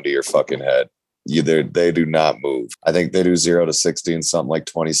a gun to your fucking head. They do not move. I think they do 0 to 60 in something like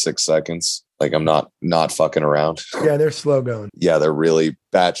 26 seconds. Like I'm not fucking around. Yeah, they're slow going. Yeah, they're really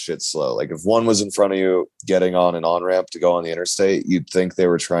batshit slow. Like if one was in front of you getting on an on-ramp to go on the interstate, you'd think they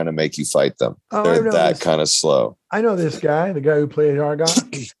were trying to make you fight them. They're that kind of slow. I know this guy, the guy who played Argyle.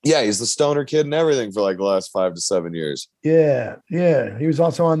 Yeah, he's the stoner kid and everything for like the last 5 to 7 years. Yeah. He was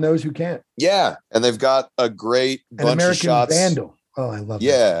also on Those Who Can't. Yeah, and they've got a great bunch American of shots. Vandal. Oh, I love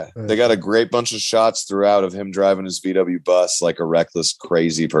that. They got a great bunch of shots throughout of him driving his VW bus like a reckless,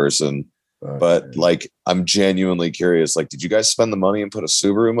 crazy person. But like, I'm genuinely curious. Like, did you guys spend the money and put a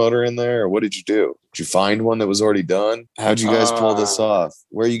Subaru motor in there, or what did you do? Did you find one that was already done? How'd you guys pull this off?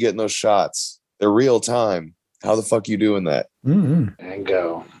 Where are you getting those shots? They're real time. How the fuck are you doing that? And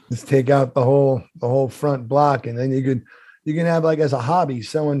go. Just take out the whole front block, and then you can have like as a hobby,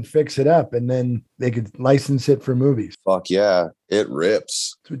 someone fix it up, and then they could license it for movies. Fuck yeah, it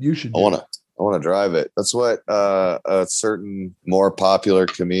rips. That's what you should do. I want to drive it. That's what a certain more popular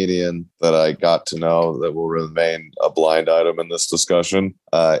comedian that I got to know that will remain a blind item in this discussion.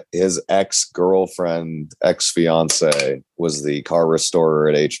 His ex-girlfriend, ex-fiance was the car restorer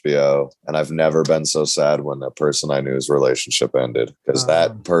at HBO. And I've never been so sad when a person I knew's relationship ended, because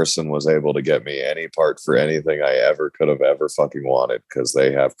that person was able to get me any part for anything I ever could have ever fucking wanted, because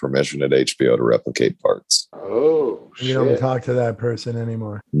they have permission at HBO to replicate parts. Oh, you don't talk to that person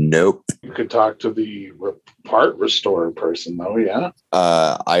anymore. Nope. You could talk to the part restorer person, though. Yeah.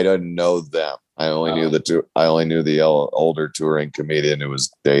 I didn't know them. I only knew the older touring comedian who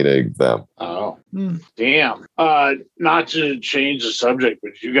was dating them. Oh, damn. Not to change the subject,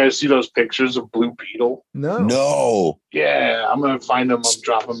 but did you guys see those pictures of Blue Beetle? No. Yeah, I'm gonna find them. I'll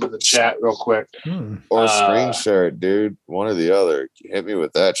drop them in the chat real quick. Or screen share it, dude. One or the other. Hit me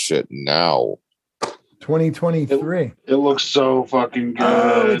with that shit now. 2023. It looks so fucking good.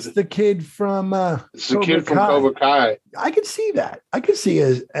 Oh, it's the kid from Cobra Kai. I could see that. I could see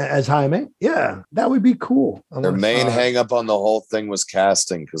as Jaime. Yeah, that would be cool. Their main hang up on the whole thing was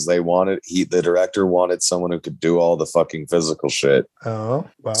casting, because the director wanted someone who could do all the fucking physical shit. Oh,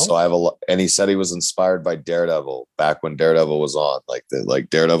 well. So and he said he was inspired by Daredevil back when Daredevil was on. Like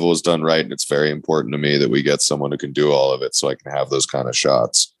Daredevil was done right, and it's very important to me that we get someone who can do all of it, so I can have those kind of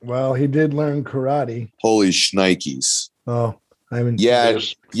shots. Well, he did learn karate. Holy shnikes. Oh, I haven't.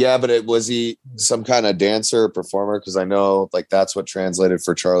 Yeah, but was he some kind of dancer or performer? Because I know like that's what translated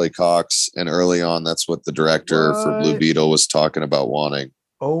for Charlie Cox, and early on that's what the director for Blue Beetle was talking about wanting.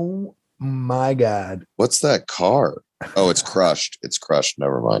 Oh my God. What's that car? Oh, it's crushed. It's crushed.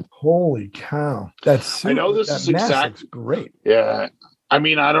 Never mind. Holy cow. I know this is exactly great. Yeah. I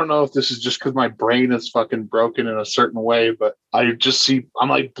mean, I don't know if this is just because my brain is fucking broken in a certain way, but I'm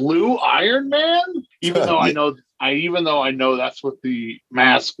like, Blue Iron Man? Even though I know that's what the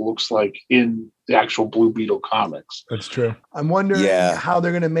mask looks like in the actual Blue Beetle comics. That's true. I'm wondering how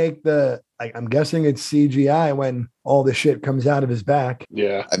they're going to make I'm guessing it's CGI when all the shit comes out of his back.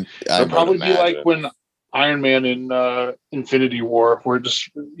 Yeah. It'll probably be like when Iron Man in Infinity War, where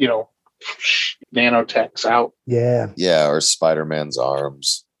just, nanotech's out. Yeah, or Spider-Man's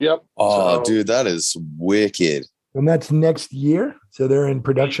arms. Yep. Oh, dude, that is wicked. And that's next year? So they're in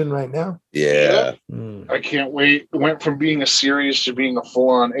production right now? Yeah. I can't wait. It went from being a series to being a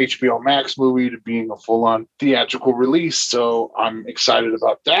full-on HBO Max movie to being a full-on theatrical release. So I'm excited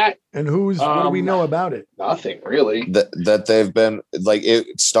about that. And what do we know about it? Nothing really. That they've been like,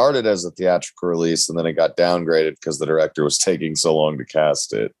 it started as a theatrical release and then it got downgraded because the director was taking so long to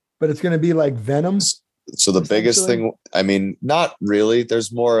cast it. But it's going to be like Venom. So the biggest thing, I mean, not really.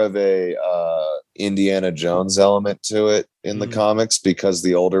 There's more of a Indiana Jones element to it in the comics because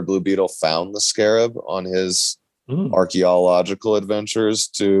the older Blue Beetle found the scarab on his archaeological adventures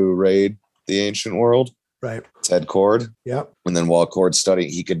to raid the ancient world. Right. Ted Cord. Yep. And then while Cord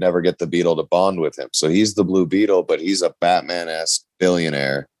studied, he could never get the Beetle to bond with him. So he's the Blue Beetle, but he's a Batman-esque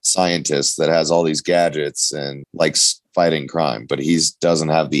billionaire scientist that has all these gadgets and likes fighting crime, but he doesn't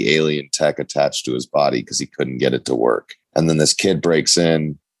have the alien tech attached to his body because he couldn't get it to work. And then this kid breaks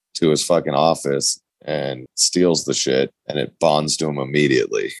in to his fucking office and steals the shit, and it bonds to him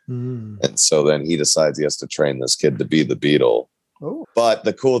immediately. And so then he decides he has to train this kid to be the Beetle. Oh. But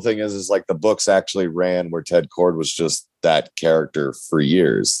the cool thing is like the books actually ran where Ted Cord was just that character for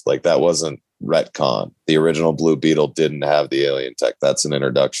years. Like that wasn't retcon. The original Blue Beetle didn't have the alien tech. That's an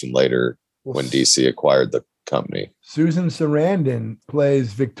introduction later when DC acquired the company. Susan Sarandon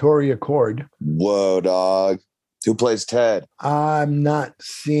plays Victoria Cord. Whoa, dog. Who plays Ted? I'm not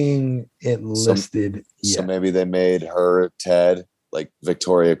seeing it listed yet. So maybe they made her Ted, like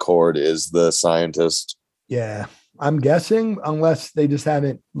Victoria Cord is the scientist. Yeah, I'm guessing, unless they just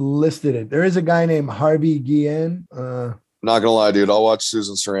haven't listed it. There is a guy named Harvey Guillen. Not gonna lie, dude. I'll watch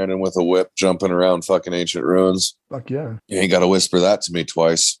Susan Sarandon with a whip jumping around fucking ancient ruins. Fuck yeah. You ain't gotta whisper that to me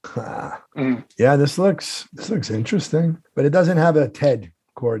twice. Yeah, this looks interesting, but it doesn't have a Ted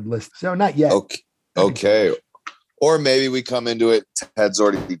Cord list. So not yet. Okay. Or maybe we come into it, Ted's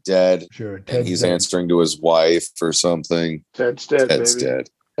already dead. Sure. And he's answering to his wife or something. Ted's dead. Ted's baby. dead.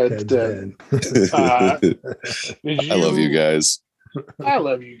 Ted's dead. I love you guys. I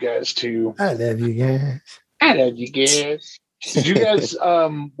love you guys too. I love you guys. I love you guys. Did you guys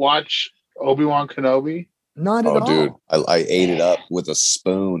watch Obi-Wan Kenobi? Not at all. Dude, I ate it up with a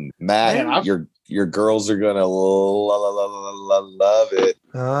spoon. Matt, Man, your girls are gonna love it.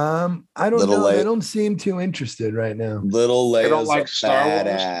 I don't know. They don't seem too interested right now. Little Leia's don't like Star Wars?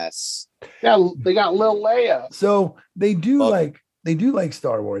 badass. Yeah, they got Lil Leia. So they do like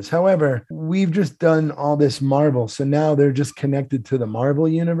Star Wars. However, we've just done all this Marvel. So now they're just connected to the Marvel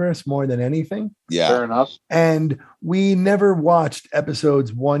universe more than anything. Yeah. Fair enough. And we never watched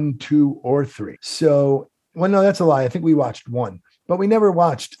episodes 1, 2, or 3. So, well, no, that's a lie. I think we watched 1, but we never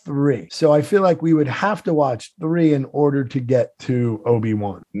watched 3. So I feel like we would have to watch 3 in order to get to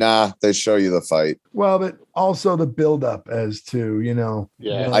Obi-Wan. Nah, they show you the fight. Well, but also the buildup as to,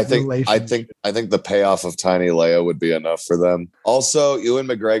 I think the payoff of Tiny Leia would be enough for them. Also, Ewan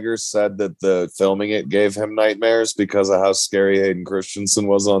McGregor said that the filming it gave him nightmares because of how scary Hayden Christensen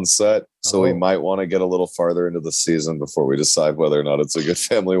was on set. So we might want to get a little farther into the season before we decide whether or not it's a good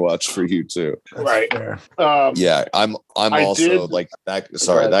family watch for you too. That's right. fair. Yeah, I'm also like that.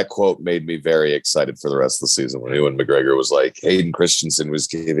 Sorry, that quote made me very excited for the rest of the season when Ewan McGregor was like, Hayden Christensen was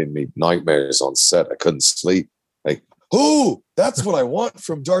giving me nightmares on set. I couldn't sleep. Like, that's what I want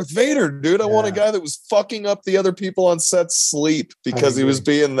from Darth Vader, dude. I want a guy that was fucking up the other people on set sleep because he was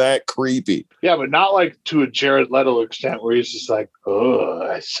being that creepy. Yeah, but not like to a Jared Leto extent where he's just like,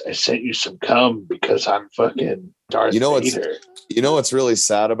 I sent you some cum because I'm fucking Darth Vader. You know what's really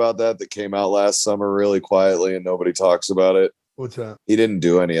sad about that came out last summer really quietly and nobody talks about it? What's that? He didn't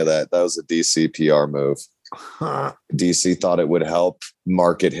do any of that. That was a DC PR move. DC thought it would help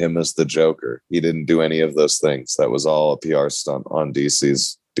market him as the Joker. He didn't do any of those things. That was all a PR stunt on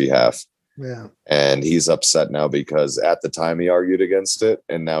DC's behalf. Yeah. And he's upset now because at the time he argued against it,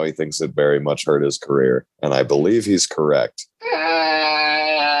 and now he thinks it very much hurt his career. And I believe he's correct.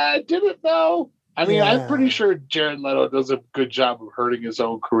 Did it though? I mean, I'm pretty sure Jared Leto does a good job of hurting his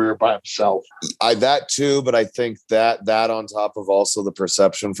own career by himself. That too, but I think that on top of also the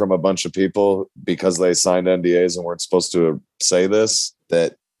perception from a bunch of people because they signed NDAs and weren't supposed to say this,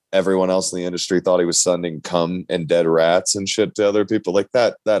 that everyone else in the industry thought he was sending cum and dead rats and shit to other people. Like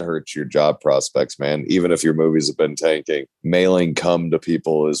that hurts your job prospects, man. Even if your movies have been tanking, mailing cum to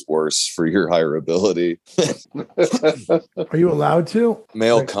people is worse for your hireability. Are you allowed to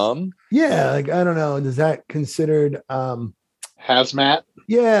mail cum? Yeah, like I don't know. Is that considered hazmat?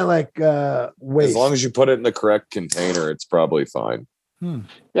 Yeah, like waste. As long as you put it in the correct container, it's probably fine.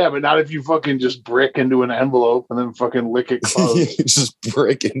 Yeah, but not if you fucking just brick into an envelope and then fucking lick it closed. Just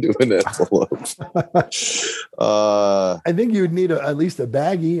brick into an envelope. I think you would need at least a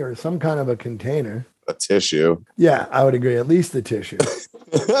baggie or some kind of a container. a tissue. Yeah, I would agree. At least the tissue.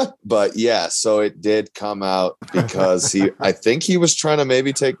 But yeah, so it did come out because I think he was trying to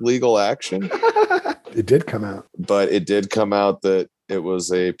maybe take legal action. It did come out. But it did come out that it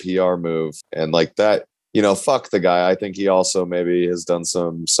was a PR move. And like that, fuck the guy. I think he also maybe has done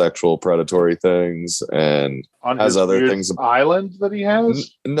some sexual predatory things and on has his other weird things. Island that he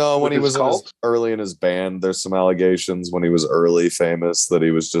has? No, when he was cult? early in his band, there's some allegations when he was early famous that he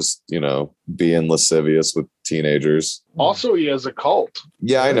was just, being lascivious with teenagers. Also, he has a cult.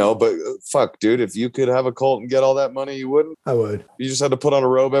 Yeah, I know, but fuck, dude, if you could have a cult and get all that money, you wouldn't? I would. You just had to put on a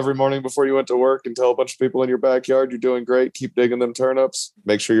robe every morning before you went to work and tell a bunch of people in your backyard you're doing great, keep digging them turnips,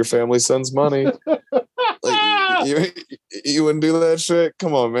 make sure your family sends money. You wouldn't do that shit?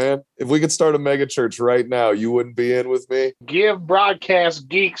 Come on, man. If we could start a mega church right now, you wouldn't be in with me? Give broadcast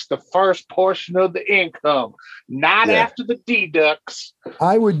geeks the first portion of the income, not after the deducts.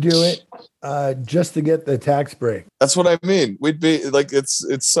 I would do it just to get the tax break. That's what I mean. We'd be like, it's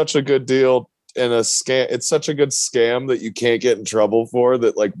such a good deal and a scam. It's such a good scam that you can't get in trouble for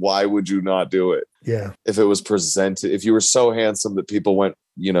that. Like, why would you not do it? Yeah. If it was presented, if you were so handsome that people went,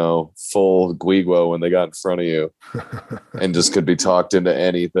 full guiguo when they got in front of you and just could be talked into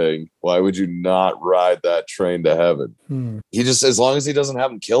anything, why would you not ride that train to heaven? He just, as long as he doesn't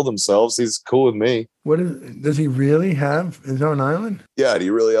have them kill themselves, he's cool with me. Does he really have his own island? Yeah, he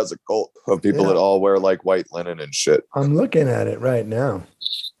really has a cult of people that all wear like white linen and shit. I'm looking at it right now.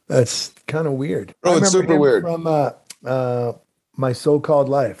 That's kind of weird. Oh, it's super weird. From My So-Called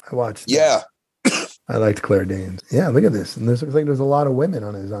Life. I watched that. Yeah. I liked Claire Danes. Yeah, look at this. And this looks like there's a lot of women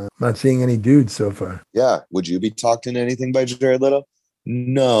on his island. I'm not seeing any dudes so far. Yeah. Would you be talked into anything by Jared Leto?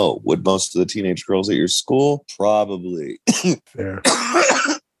 No. Would most of the teenage girls at your school? Probably. Fair.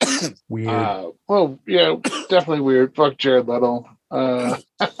 Weird. Well, yeah, definitely weird. Fuck Jared Leto. I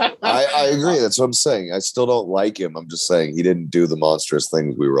agree. That's what I'm saying. I still don't like him. I'm just saying he didn't do the monstrous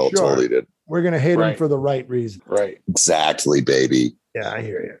things we were all told he did. We're going to hate him for the right reason. Right. Exactly, baby. Yeah, I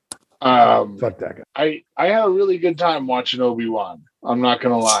hear you. Fuck that guy. I had a really good time watching Obi-Wan. I'm not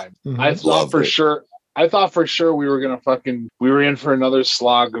gonna lie. Mm-hmm. I thought for sure we were in for another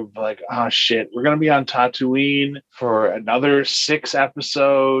slog of like, oh shit, we're gonna be on Tatooine for another 6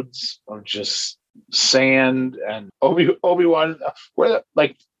 episodes of just sand and Obi-Wan.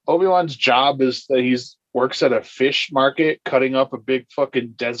 Obi-Wan's job is that he's works at a fish market cutting up a big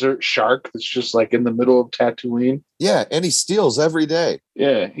fucking desert shark that's just like in the middle of Tatooine. Yeah, and he steals every day.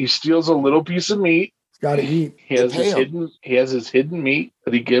 Yeah, he steals a little piece of meat. He's got to eat. He has his hidden meat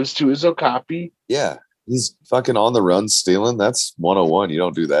that he gives to his Okapi. Yeah, he's fucking on the run stealing. That's 101. You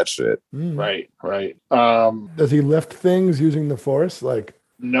don't do that shit. Right. Does he lift things using the Force? Like,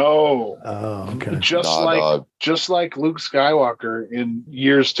 no. Oh, okay. Just like Luke Skywalker in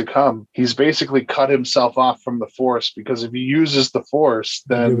years to come, he's basically cut himself off from the Force because if he uses the Force,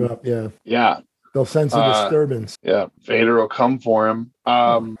 then give up, yeah. They'll sense a disturbance. Yeah, Vader will come for him.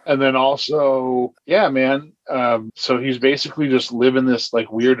 And then also, yeah, man. So he's basically just living this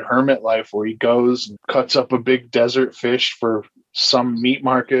like weird hermit life where he goes and cuts up a big desert fish for some meat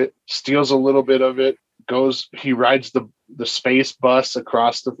market, steals a little bit of it, he rides the space bus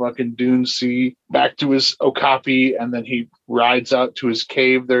across the fucking Dune Sea back to his Okapi, and then he rides out to his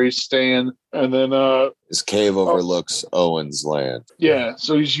cave there he's staying, and then his cave overlooks Owen's land. Yeah,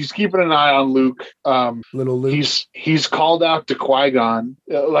 so he's keeping an eye on Luke. Little Luke. He's called out to Qui-Gon.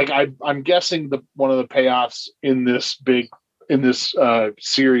 I'm guessing one of the payoffs in this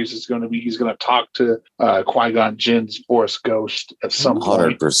series is going to be he's going to talk to Qui-Gon Jinn's Force ghost at some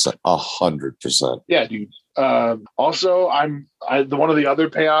point. 100%. Yeah, dude. Also, one of the other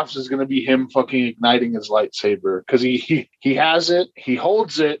payoffs is going to be him fucking igniting his lightsaber because he has it, he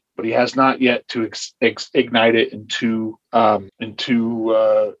holds it, but he has not yet to ignite it in two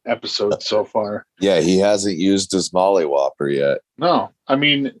episodes so far. Yeah, he hasn't used his Molly Whopper yet. No, I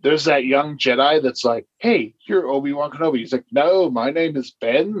mean, there's that young Jedi that's like, "Hey, you're Obi-Wan Kenobi." He's like, "No, my name is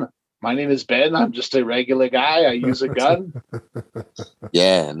Ben. I'm just a regular guy. I use a gun."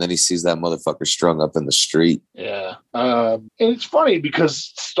 Yeah, and then he sees that motherfucker strung up in the street. Yeah, and it's funny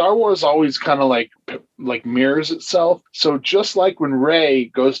because Star Wars always kind of like mirrors itself. So just like when Rey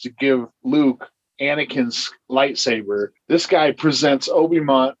goes to give Luke Anakin's lightsaber, this guy presents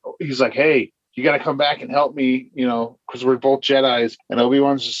Obi-Wan. He's like, "Hey, you got to come back and help me, because we're both Jedis." And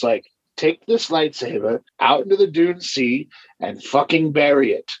Obi-Wan's just like, "Take this lightsaber out into the Dune Sea and fucking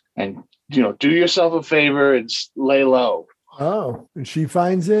bury it. And, do yourself a favor and lay low. Oh, and she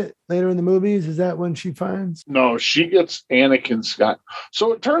finds it later in the movies? Is that when she finds? No, she gets Anakin Scott.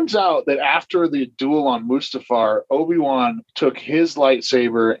 So it turns out that after the duel on Mustafar, Obi-Wan took his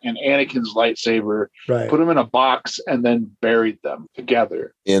lightsaber and Anakin's lightsaber, Right. put them in a box, and then buried them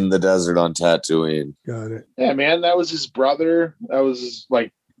together. In the desert on Tatooine. Got it. Yeah, man, that was his brother. That was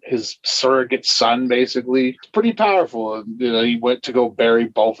his surrogate son, basically. It's pretty powerful. You know, he went to go bury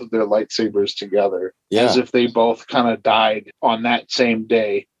both of their lightsabers together, as if they both kind of died on that same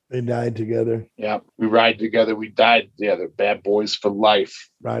day. They died together. Yeah, we ride together, we died together. Bad boys for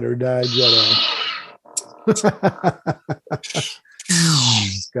life. Ride or die Jedi.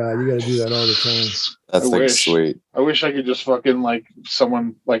 God, you got to do that all the time. That thing's sweet. I wish I could just fucking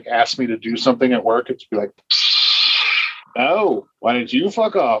someone ask me to do something at work. It'd be like, no, why didn't you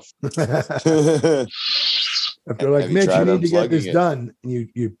fuck off? If they're like, Mitch, you need to get this done, and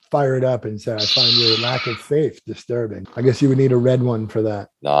you fire it up and say, I find your lack of faith disturbing. I guess you would need a red one for that.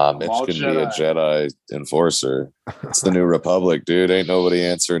 Nah, Mitch can be a Jedi enforcer. It's the New Republic, dude. Ain't nobody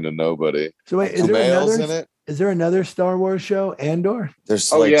answering to nobody. So wait, is there another Star Wars show, Andor? There's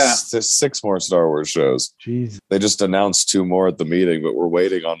there's 6 more Star Wars shows. Jeez. They just announced 2 more at the meeting, but we're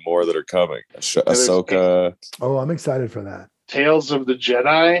waiting on more that are coming. Ahsoka. Oh, I'm excited for that. Tales of the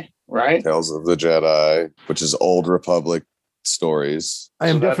Jedi, right? Tales of the Jedi, which is Old Republic stories. I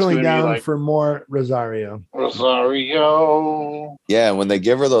am definitely down for more Rosario. Yeah, when they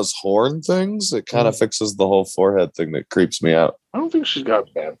give her those horn things, it kind of fixes the whole forehead thing that creeps me out. I don't think she's got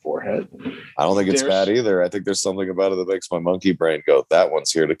a bad forehead. I don't think it's bad either. I think there's something about it that makes my monkey brain go, that one's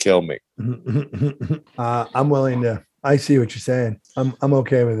here to kill me. I'm willing to. I see what you're saying. I'm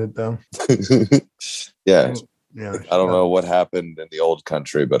okay with it though. Yeah. Yeah, I don't know what happened in the old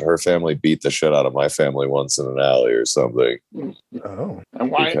country, but her family beat the shit out of my family once in an alley or something. Oh.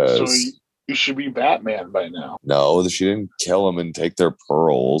 And why? So you should be Batman by now. No, she didn't kill them and take their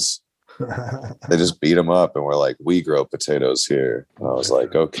pearls. They just beat them up and were like, we grow potatoes here. And I was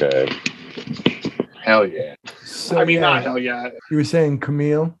like, okay. Hell yeah. So, not hell yeah. You were saying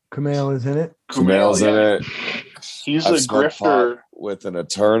Kumail? Kumail is in it? Kumail's in it. He's a grifter. With an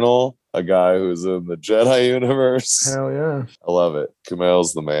Eternal, a guy who's in the Jedi universe. Hell yeah. I love it.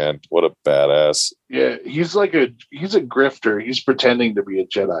 Kumail's the man. What a badass. Yeah, he's a grifter. He's pretending to be a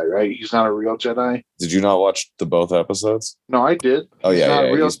Jedi, right? He's not a real Jedi. Did you not watch both episodes? No, I did. Oh,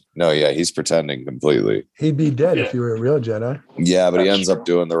 he's pretending completely. He'd be dead if you were a real Jedi. Yeah, but he ends up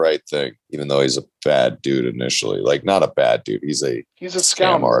doing the right thing, even though he's a bad dude initially. Like, not a bad dude. He's a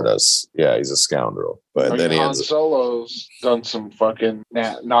scam artist. Yeah, he's a scoundrel. But then Han Solo's done some fucking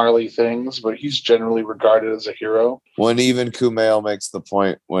gnarly things, but he's generally regarded as a hero. When even Kumail makes the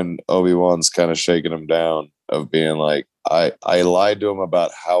point when Obi-Wan's kind of shaking him down of being like, I lied to him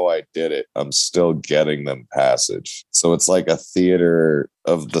about how I did it. I'm still getting them passage. So it's like a theater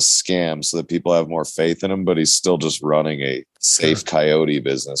of the scam so that people have more faith in him, but he's still just running a safe coyote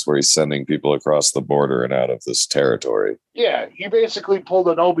business where he's sending people across the border and out of this territory. Yeah, he basically pulled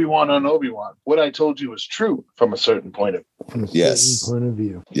an Obi-Wan on Obi-Wan. What I told you was true from a certain point of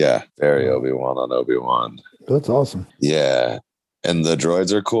view. Yeah, very Obi-Wan on Obi-Wan. That's awesome. Yeah. And the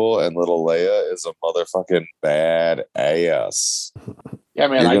droids are cool, and little Leia is a motherfucking bad ass. Yeah,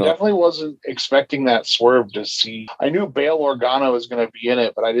 man, I definitely wasn't expecting that swerve to see. I knew Bail Organa was going to be in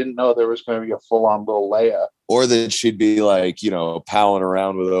it, but I didn't know there was going to be a full-on little Leia. Or that she'd be like, powing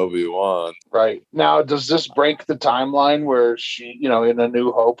around with Obi-Wan. Right. Now, does this break the timeline where she, in A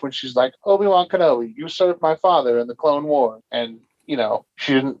New Hope, when she's like, Obi-Wan Kenobi, you served my father in the Clone War, and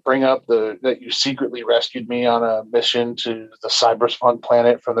she didn't bring up that you secretly rescued me on a mission to the cyberpunk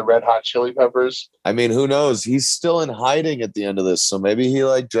planet from the Red Hot Chili Peppers. I mean, who knows? He's still in hiding at the end of this. So maybe he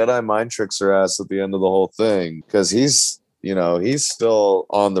Jedi mind tricks her ass at the end of the whole thing. Because he's still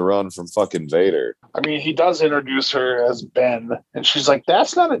on the run from fucking Vader. I mean, he does introduce her as Ben. And she's like,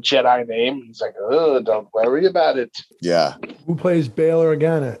 that's not a Jedi name. He's like, oh, don't worry about it. Yeah. Who plays Bail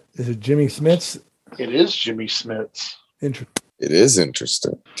Organa? Is it Jimmy Smits? It is Jimmy Smits. Interesting. It is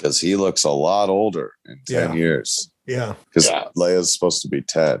interesting because he looks a lot older in 10 years. Yeah. Because Leia's supposed to be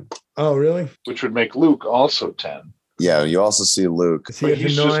 10. Oh, really? Which would make Luke also 10. Yeah, you also see Luke. Is he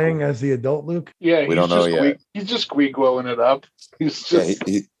as annoying as the adult Luke? Yeah, we don't know yet. He's just squeaking it up. He's just...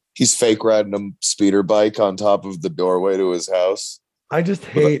 he's fake riding a speeder bike on top of the doorway to his house. I just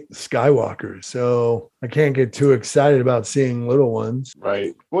hate Skywalkers, so I can't get too excited about seeing little ones.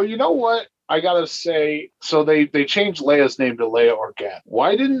 Right. Well, you know what? I gotta say, so they changed Leia's name to Leia Organa.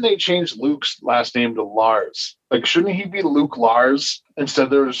 Why didn't they change Luke's last name to Lars? Like, shouldn't he be Luke Lars instead?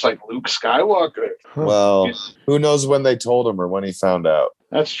 They're just like Luke Skywalker. Well, who knows when they told him or when he found out?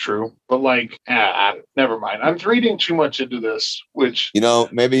 That's true, but like, never mind. I'm reading too much into this, which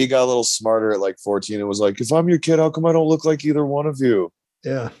maybe he got a little smarter at like 14 and was like, "If I'm your kid, how come I don't look like either one of you?"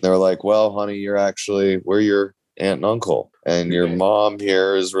 Yeah, they were like, "Well, honey, we're your aunt and uncle, and your mom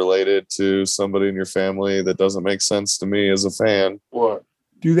here is related to somebody in your family that doesn't make sense to me as a fan." What?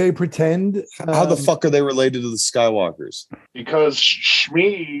 Do they pretend? How the fuck are they related to the Skywalkers? Because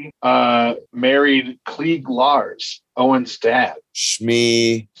Shmi married Klieg Lars, Owen's dad.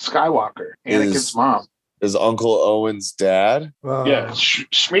 Shmi Skywalker, Anakin's mom. Is Uncle Owen's dad? Yeah,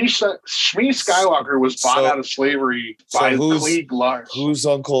 Shmi Skywalker was bought out of slavery by Klieg Lars. Who's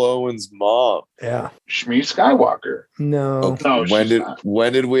Uncle Owen's mom? Yeah, Shmi Skywalker. No, okay. No.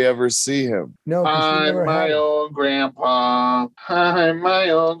 When did we ever see him? No, I'm my own grandpa. I'm my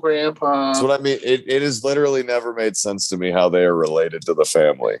own grandpa. That's what I mean. It has literally never made sense to me how they are related to the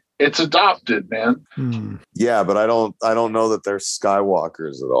family. It's adopted, man. Yeah, but I don't know that they're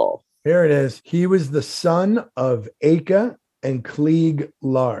Skywalkers at all. Here it is. He was the son of Aka and Klieg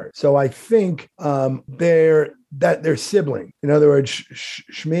Lars. So I think they're siblings. In other words,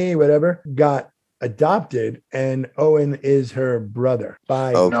 Shmi, whatever, got adopted, and Owen is her brother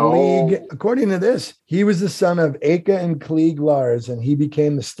by Klieg. According to this, he was the son of Aka and Klieg Lars, and he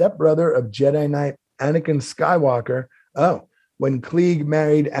became the stepbrother of Jedi Knight Anakin Skywalker. When Klieg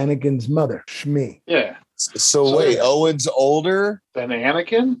married Anakin's mother, Shmi. Yeah. So wait, Owen's older than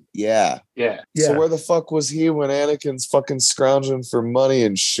Anakin? Yeah. So where the fuck was he when Anakin's fucking scrounging for money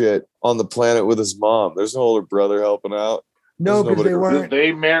and shit on the planet with his mom? There's no older brother helping out. No, because they weren't.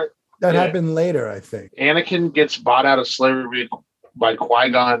 They married. That happened later, I think. Anakin gets bought out of slavery by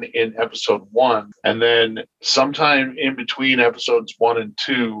Qui-Gon in episode 1, and then sometime in between episodes 1 and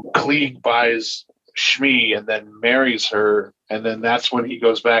 2, Klieg buys Shmi and then marries her, and then that's when he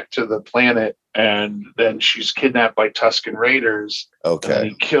goes back to the planet, and then she's kidnapped by Tusken Raiders. Okay. And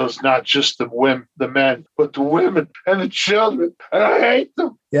he kills not just the men, but the women and the children, and I hate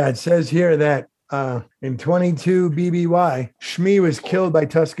them. Yeah, it says here that in 22 BBY, Shmi was killed by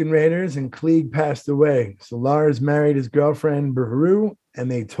Tusken Raiders and Klieg passed away. So Lars married his girlfriend Beru,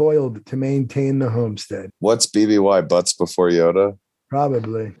 and they toiled to maintain the homestead. What's BBY? Butts before Yoda?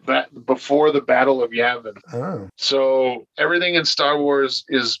 Probably. That before the Battle of Yavin. Oh. So everything in Star Wars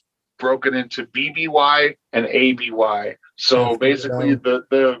is broken into BBY and ABY. So basically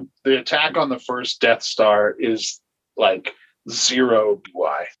the attack on the first Death Star is like 0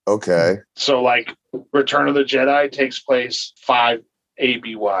 BY. Okay. So like Return of the Jedi takes place 5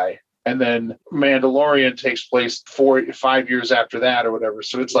 ABY. And then Mandalorian takes place 5 years after that or whatever.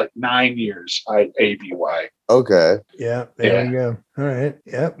 So it's like 9 years ABY. Okay. Yeah, there we go. All right.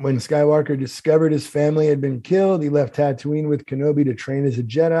 Yeah. When Skywalker discovered his family had been killed, he left Tatooine with Kenobi to train as a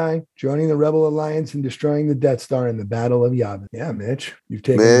Jedi, joining the Rebel Alliance and destroying the Death Star in the Battle of Yavin. Yeah, Mitch. You've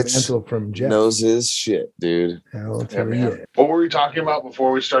taken the mantle from Jeff. Knows his shit, dude. What were we talking about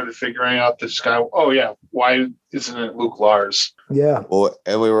before we started figuring out the Sky? Oh, yeah. Why isn't it Luke Lars? Yeah. Well,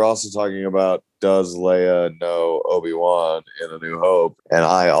 and we were also talking about, does Leia know Obi-Wan in A New Hope? And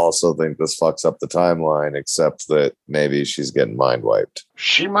I also think this fucks up the timeline, except that maybe she's getting mind wiped.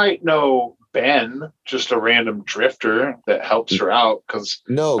 She might know Ben, just a random drifter that helps her out. Because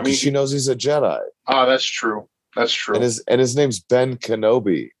she knows he's a Jedi. Oh, that's true. That's true. And his name's Ben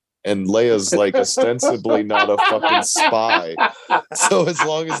Kenobi. And Leia's like ostensibly not a fucking spy. So as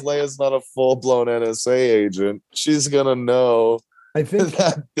long as Leia's not a full-blown NSA agent, she's gonna know. I think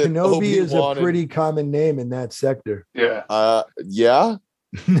that Kenobi is a pretty common name in that sector. Yeah. Yeah.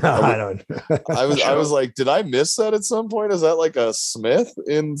 No, I don't. I was like, did I miss that at some point? Is that like a Smith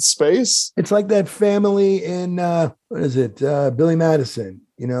in space? It's like that family in what is it? Billy Madison.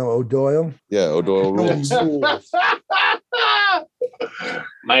 You know, O'Doyle. Yeah, O'Doyle rules.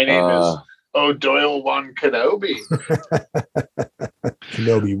 My name is O'Doyle One Kenobi.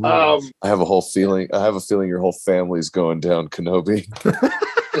 Kenobi rules. I have a feeling your whole family's going down Kenobi.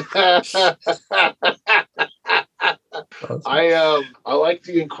 I like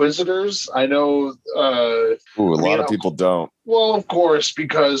the Inquisitors. I know. A lot of people don't. Well, of course,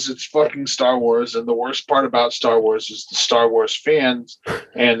 because it's fucking Star Wars, and the worst part about Star Wars is the Star Wars fans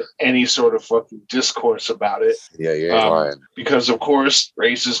and any sort of fucking discourse about it. Yeah, you ain't lying. Because, of course,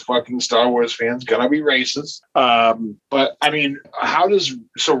 racist fucking Star Wars fans gonna be racist. But, I mean,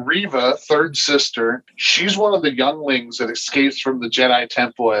 so Reva, third sister, she's one of the younglings that escapes from the Jedi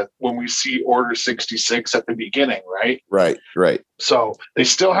Temple when we see Order 66 at the beginning, right? Right. So they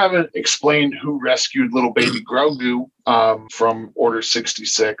still haven't explained who rescued little baby Grogu from Order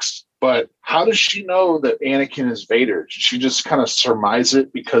 66. But how does she know that Anakin is Vader? Did she just kind of surmise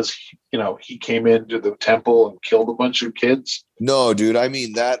it because, he came into the temple and killed a bunch of kids? No, dude. I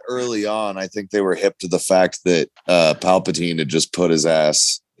mean, that early on, I think they were hip to the fact that Palpatine had just put his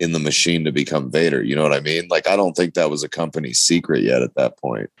ass in the machine to become Vader. You know what I mean? Like, I don't think that was a company secret yet at that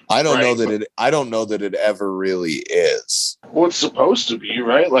point. I don't know that it ever really is. Well, it's supposed to be,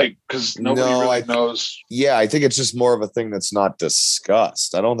 right? Like, because nobody really knows. Yeah, I think it's just more of a thing that's not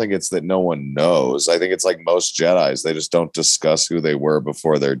discussed. I don't think it's that no one knows. I think it's like most Jedis. They just don't discuss who they were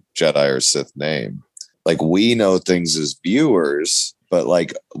before their Jedi or Sith name. Like, we know things as viewers, but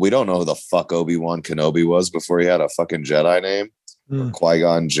like, we don't know who the fuck Obi-Wan Kenobi was before he had a fucking Jedi name.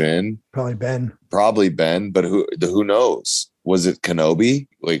 Qui-Gon Jinn. Probably Ben, but who knows? Was it Kenobi?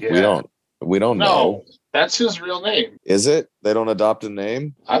 Like, yeah. we don't know. That's his real name. Is it? They don't adopt a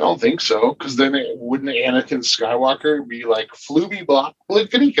name? I don't think so, because then wouldn't Anakin Skywalker be like Flooby Block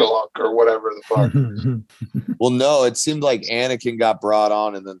Blinkety-Killock or whatever the fuck? Well, no, it seemed like Anakin got brought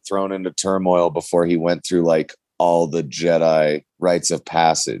on and then thrown into turmoil before he went through like all the Jedi rites of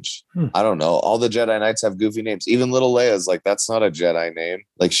passage. I don't know. All the Jedi Knights have goofy names. Even little Leia's like, that's not a Jedi name.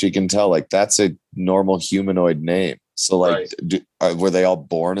 Like, she can tell, like, that's a normal humanoid name. So, like, were they all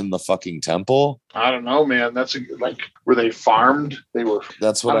born in the fucking temple? I don't know, man. Were they farmed? They were.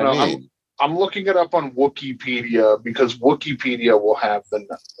 That's what I mean. I'm looking it up on Wikipedia because Wikipedia will have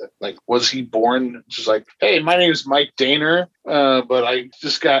was he born just like, hey, my name is Mike Daner, but I'm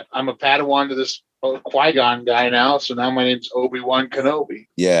a Padawan to this Qui-Gon guy now, so now my name's Obi-Wan Kenobi.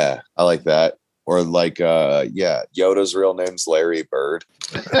 Yeah, I like that. Or like, Yoda's real name's Larry Bird.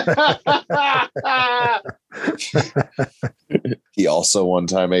 He also one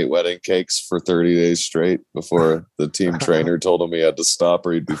time ate wedding cakes for 30 days straight before the team trainer told him he had to stop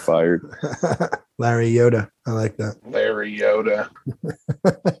or he'd be fired. Larry Yoda. I like that. Larry Yoda.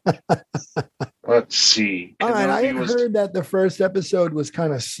 Let's see. All right. I heard that the first episode was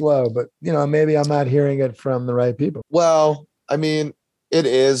kind of slow, but maybe I'm not hearing it from the right people. Well, I mean, it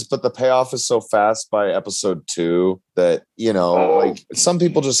is, but the payoff is so fast by episode 2 that, like, some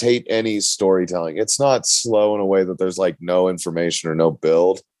people just hate any storytelling. It's not slow in a way that there's like no information or no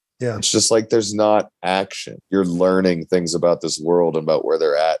build. Yeah. It's just like there's not action. You're learning things about this world and about where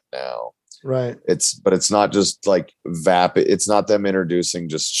they're at now. Right. But it's not just like vapid. It's not them introducing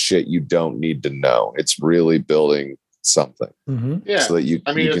just shit you don't need to know. It's really building something. Mm-hmm. Yeah. So that you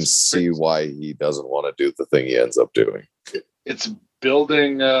can see why he doesn't want to do the thing he ends up doing. It's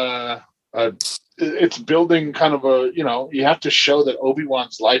building it's building kind of a, you have to show that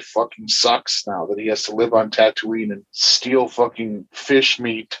Obi-Wan's life fucking sucks now, that he has to live on Tatooine and steal fucking fish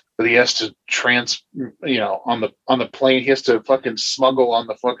meat, that he has to on the plane, he has to fucking smuggle on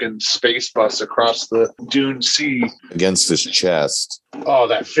the fucking space bus across the Dune Sea against his chest. Oh,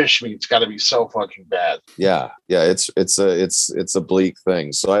 that fish meat's got to be so fucking bad. Yeah, it's a bleak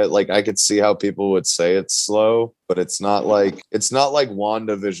thing. So I could see how people would say it's slow, but it's not like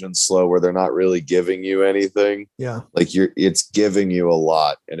WandaVision slow where they're not really giving you anything. Yeah, like it's giving you a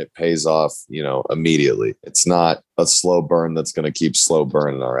lot and it pays off, immediately. It's not a slow burn that's going to keep slow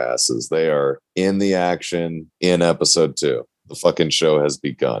burning our asses. They are in the action in episode 2. The fucking show has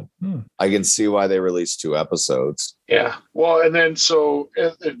begun. I can see why they released 2 episodes. Yeah. Well, and then so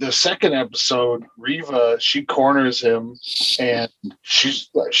the second episode, Reva, she corners him and she's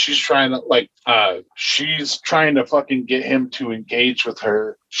trying to fucking get him to engage with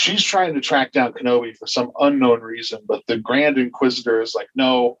her. She's trying to track down Kenobi for some unknown reason, but the Grand Inquisitor is like,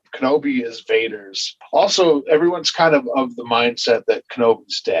 no, Kenobi is Vader's. Also, everyone's kind of the mindset that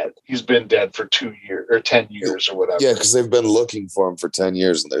Kenobi's dead. He's been dead for 2 years or 10 years or whatever. Yeah, because they've been looking for him for 10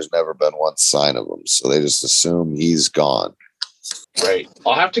 years and there's never been one sign of him. So they just assume he's gone. Right.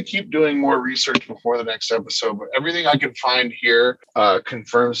 I'll have to keep doing more research before the next episode, but everything I can find here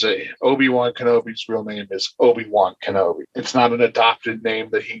confirms that Obi-Wan Kenobi's real name is Obi-Wan Kenobi. It's not an adopted name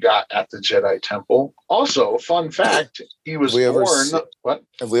that he got at the Jedi Temple. Also, fun fact, he was born...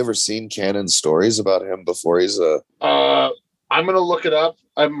 Have we ever seen canon stories about him before he's a... I'm going to look it up.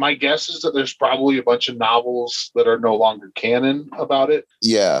 my guess is that there's probably a bunch of novels that are no longer canon about it.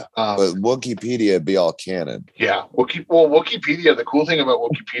 Yeah, but Wikipedia would be all canon. Yeah. Wikipedia, the cool thing about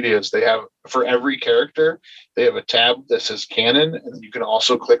Wikipedia is they have, for every character, they have a tab that says canon, and you can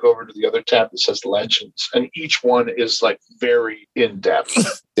also click over to the other tab that says legends, and each one is like very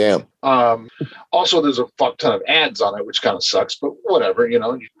in-depth. Damn. Also, there's a fuck ton of ads on it, which kind of sucks, but whatever, you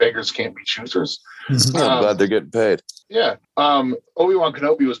beggars can't be choosers. Yeah, I'm glad they're getting paid. Yeah. Obi-Wan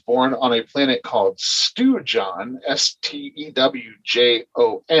Kenobi was born on a planet called Stewjon, Stewjon,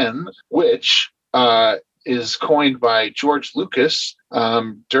 which is coined by George Lucas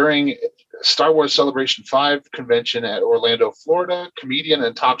during Star Wars Celebration 5 convention at Orlando, Florida. Comedian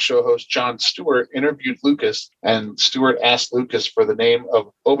and talk show host Jon Stewart interviewed Lucas, and Stewart asked Lucas for the name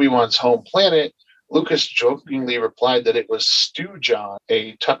of Obi-Wan's home planet. Lucas jokingly replied that it was Stewjon,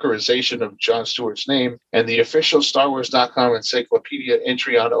 a Tuckerization of Jon Stewart's name, and the official StarWars.com encyclopedia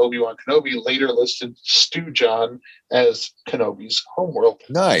entry on Obi-Wan Kenobi later listed Stewjon as Kenobi's homeworld.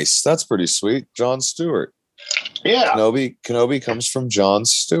 Nice. That's pretty sweet. Jon Stewart. Yeah. Kenobi comes from Jon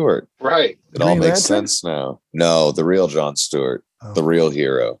Stewart. Right. It all makes sense now. No, the real Jon Stewart. Oh. The real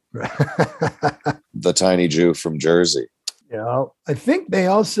hero. The tiny Jew from Jersey. Yeah, I think they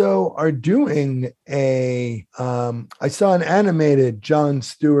also are doing I saw an animated Jon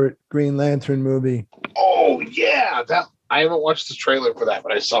Stewart Green Lantern movie. Oh yeah, I haven't watched the trailer for that,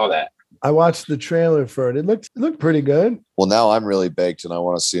 but I saw that. I watched the trailer for it. It looked pretty good. Well, now I'm really baked, and I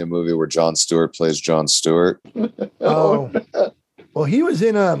want to see a movie where Jon Stewart plays Jon Stewart. Oh. Well, he was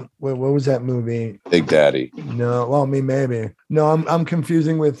in what was that movie? Big Daddy. No, well, maybe. No, I'm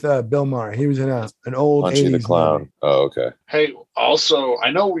confusing with Bill Maher. He was in an old Punchy 80s the Clown. movie. Oh, okay. Hey, also, I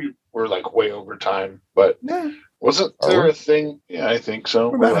know we were like way over time, but wasn't there a thing? Yeah, I think so.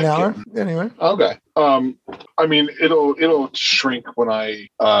 We're about an hour. Anyway. Okay. I mean, it'll shrink when I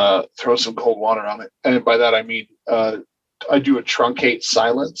throw some cold water on it, and by that I mean I do a truncate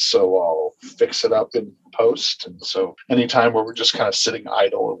silence, so I'll fix it up in post. And so anytime where we're just kind of sitting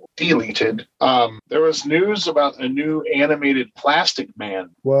idle, deleted. There was news about a new animated Plastic Man.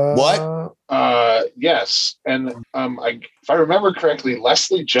 What? Yes. And if I remember correctly,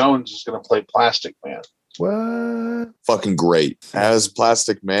 Leslie Jones is going to play Plastic Man. What? Fucking great. As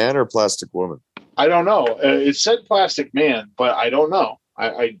Plastic Man or Plastic Woman? I don't know. It said Plastic Man, but I don't know.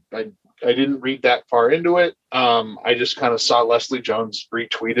 I didn't read that far into it. I just kind of saw Leslie Jones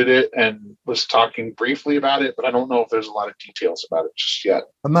retweeted it and was talking briefly about it, but I don't know if there's a lot of details about it just yet.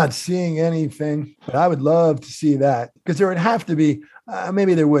 I'm not seeing anything, but I would love to see that because there would have to be,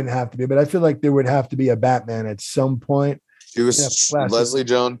 maybe there wouldn't have to be, but I feel like there would have to be a Batman at some point. She was Leslie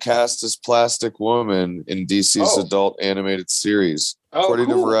Jones cast as Plastic Woman in DC's adult animated series. According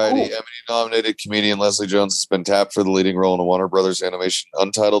to Variety, Emmy-nominated comedian Leslie Jones has been tapped for the leading role in a Warner Brothers animation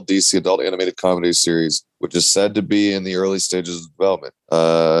untitled DC adult animated comedy series, which is said to be in the early stages of development.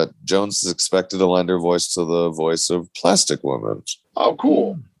 Jones is expected to lend her voice to the voice of Plastic Woman. Oh,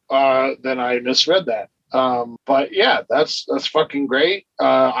 cool. Then I misread that. But yeah, that's fucking great.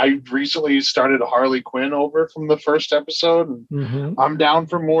 I recently started Harley Quinn over from the first episode. And I'm down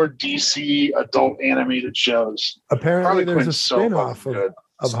for more DC adult animated shows. Apparently, Harley there's Quinn's a spin-off of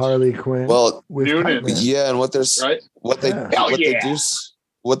Harley Quinn. Well, Noonan. Yeah, and what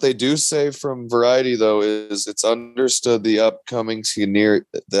they do say from Variety though is it's understood the upcoming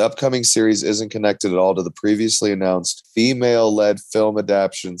series isn't connected at all to the previously announced female-led film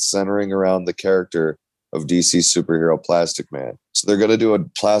adaptation centering around the character of DC superhero Plastic Man. So they're going to do a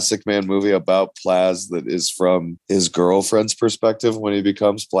Plastic Man movie about Plaz that is from his girlfriend's perspective when he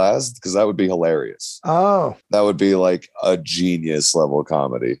becomes Plaz, because that would be hilarious. Oh. That would be like a genius level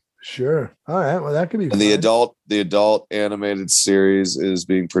comedy. Sure. All right. Well, that could be fun. And the adult animated series is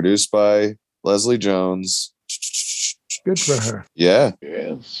being produced by Leslie Jones. Good for her. Yeah.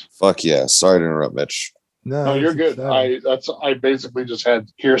 Yes. Fuck yeah. Sorry to interrupt, Mitch. No, you're good. I basically just had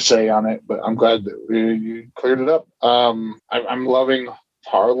hearsay on it, but I'm glad that you cleared it up. I'm loving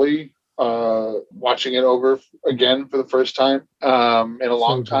Harley. Watching it over again for the first time in a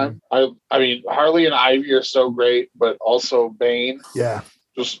long time. I mean, Harley and Ivy are so great, but also Bane. Yeah.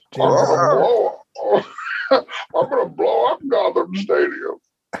 Just I'm gonna blow up Gotham Stadium.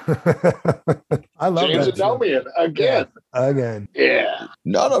 I love James that. Adomian again. Yeah. Again. Yeah.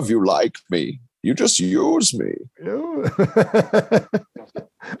 None of you like me. You just use me. I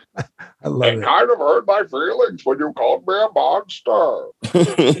love it. Kind of hurt my feelings when you called me a monster.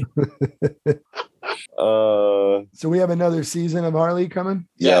 So we have another season of Harley coming?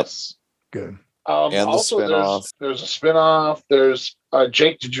 Yes. Good. And also the spinoff. There's a spinoff. There's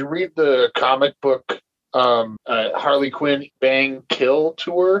Jake, did you read the comic book Harley Quinn Bang Kill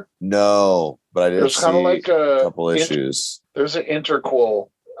tour? No, but I did There's kind of like a couple issues. There's an interquel.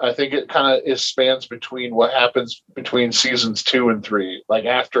 I think it kind of spans between what happens between seasons 2 and 3, like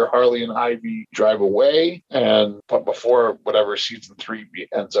after Harley and Ivy drive away, but before whatever season 3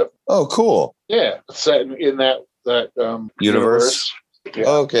 ends up. Oh, cool! Yeah, set in that universe. Yeah.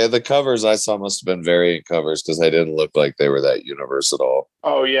 Okay, the covers I saw must have been variant covers because they didn't look like they were that universe at all.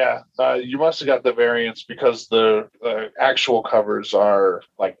 Oh yeah, you must have got the variants because the actual covers are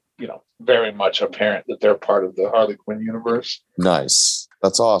like very much apparent that they're part of the Harley Quinn universe. Nice.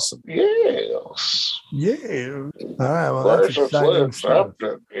 That's awesome. Yes. Yeah. All right. Well, that's exciting stuff.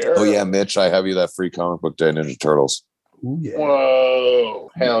 Oh yeah, Mitch, I have you that free comic book day Ninja Turtles. Ooh, yeah. Whoa.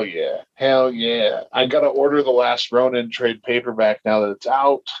 Hell yeah. Hell yeah. I gotta order the last Ronin trade paperback now that it's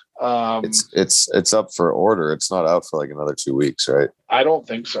out. It's up for order. It's not out for like another 2 weeks, right? I don't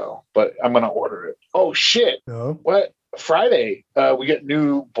think so, but I'm gonna order it. Oh shit. No. What? Friday, we get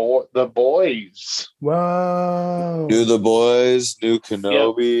The Boys. Wow. New The Boys, new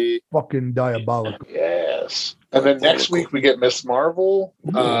Kenobi. Yep. Fucking diabolical. Yes. And then next week we get Miss Marvel.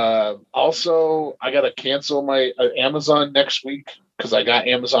 Also, I got to cancel my Amazon next week because I got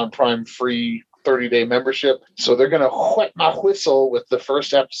Amazon Prime free 30-day membership. So they're going to whet my whistle with the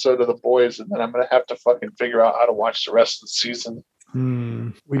first episode of The Boys, and then I'm going to have to fucking figure out how to watch the rest of the season.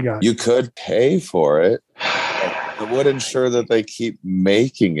 You could pay for it. It would ensure that they keep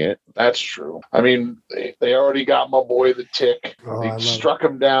making it. That's true. I mean, they already got my boy the Tick. They struck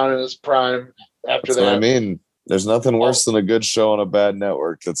him down in his prime. After that, I mean, there's nothing worse than a good show on a bad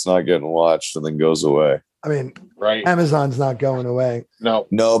network that's not getting watched and then goes away. I mean, right? Amazon's not going away. No,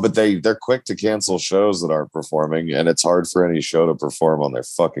 but they're quick to cancel shows that aren't performing, and it's hard for any show to perform on their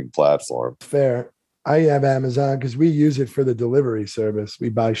fucking platform. Fair. I have Amazon because we use it for the delivery service. We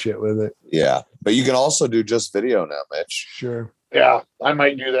buy shit with it. Yeah. But you can also do just video now, Mitch. Sure. Yeah, I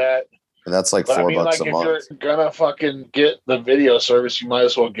might do that. And that's like $4 a month. If you're gonna fucking get the video service, you might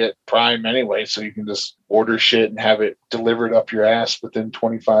as well get Prime anyway, so you can just order shit and have it delivered up your ass within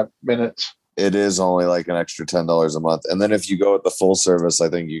 25 minutes. It is only like an extra $10 a month. And then if you go with the full service, I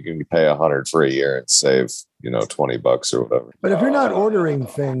think you can pay $100 for a year and save, $20 or whatever. But if you're not ordering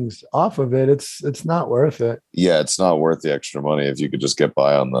things off of it, it's not worth it. Yeah, it's not worth the extra money if you could just get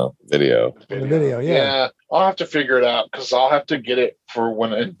by on the video. The video, yeah. Yeah, I'll have to figure it out because I'll have to get it for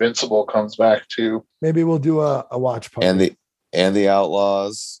when Invincible comes back too. Maybe we'll do a watch party. And the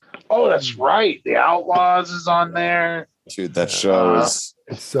Outlaws. Oh, that's right. The Outlaws is on there. Dude, that show is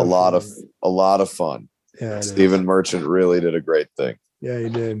so a lot of fun. Yeah, Stephen Merchant really did a great thing. Yeah, he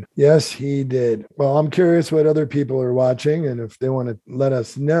did. Yes, he did. Well, I'm curious what other people are watching and if they want to let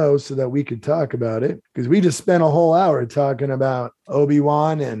us know so that we could talk about it. Because we just spent a whole hour talking about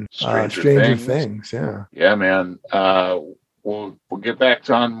Obi-Wan and Stranger Things. Yeah. Yeah, man. We'll get back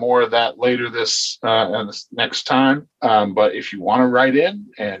on more of that later this next time. But if you want to write in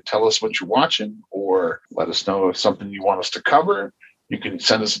and tell us what you're watching or let us know if something you want us to cover, you can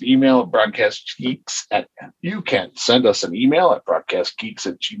send us an email at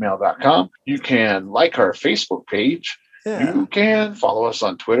broadcastgeeks@gmail.com. You can like our Facebook page. Yeah. You can follow us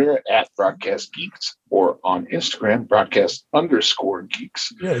on Twitter at Broadcast Geeks or on Instagram,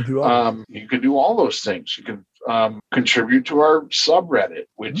 broadcast_geeks. Yeah, you can do all those things. You can contribute to our subreddit,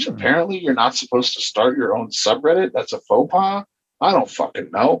 which apparently you're not supposed to start your own subreddit. That's a faux pas. I don't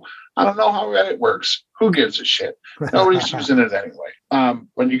fucking know. I don't know how Reddit works. Who gives a shit? Nobody's using it anyway.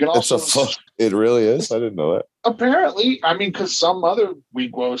 But you can also... It really is? I didn't know that. Apparently. I mean, because some other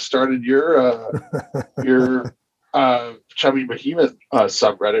weegwo started your Chubby Behemoth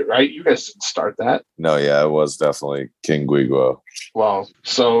subreddit, right? You guys didn't start that. No, yeah, it was definitely King Guiguo. Well,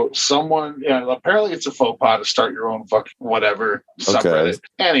 so someone, apparently it's a faux pas to start your own fucking whatever subreddit. Okay.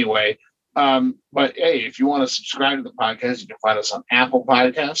 Anyway, but hey, if you want to subscribe to the podcast, you can find us on Apple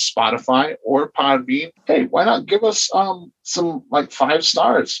Podcasts, Spotify, or Podbean. Hey, why not give us some 5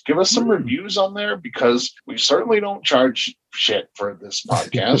 stars? Give us some reviews on there because we certainly don't charge shit for this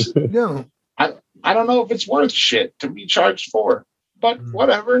podcast. No. I don't know if it's worth shit to be charged for, but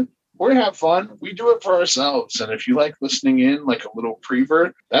whatever. We have fun. We do it for ourselves. And if you like listening in like a little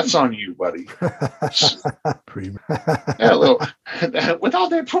prevert, that's on you, buddy. Yeah, a little, with all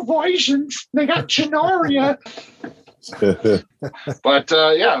their provisions, they got Chinoria. But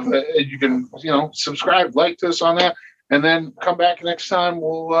you can, subscribe, like this on that. And then come back next time.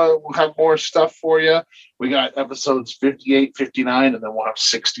 We'll have more stuff for you. We got episodes 58, 59, and then we'll have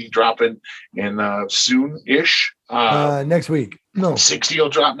 60 dropping in soon-ish. Next week. No. 60 will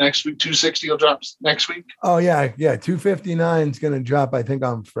drop next week. 260 will drop next week. Oh, yeah. Yeah. 259 is going to drop, I think,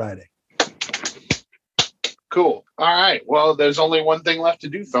 on Friday. Cool. All right. Well, there's only one thing left to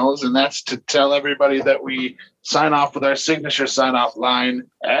do, fellas, and that's to tell everybody that we sign off with our signature sign-off line.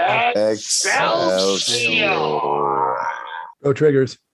 Excelsior! Go Triggers.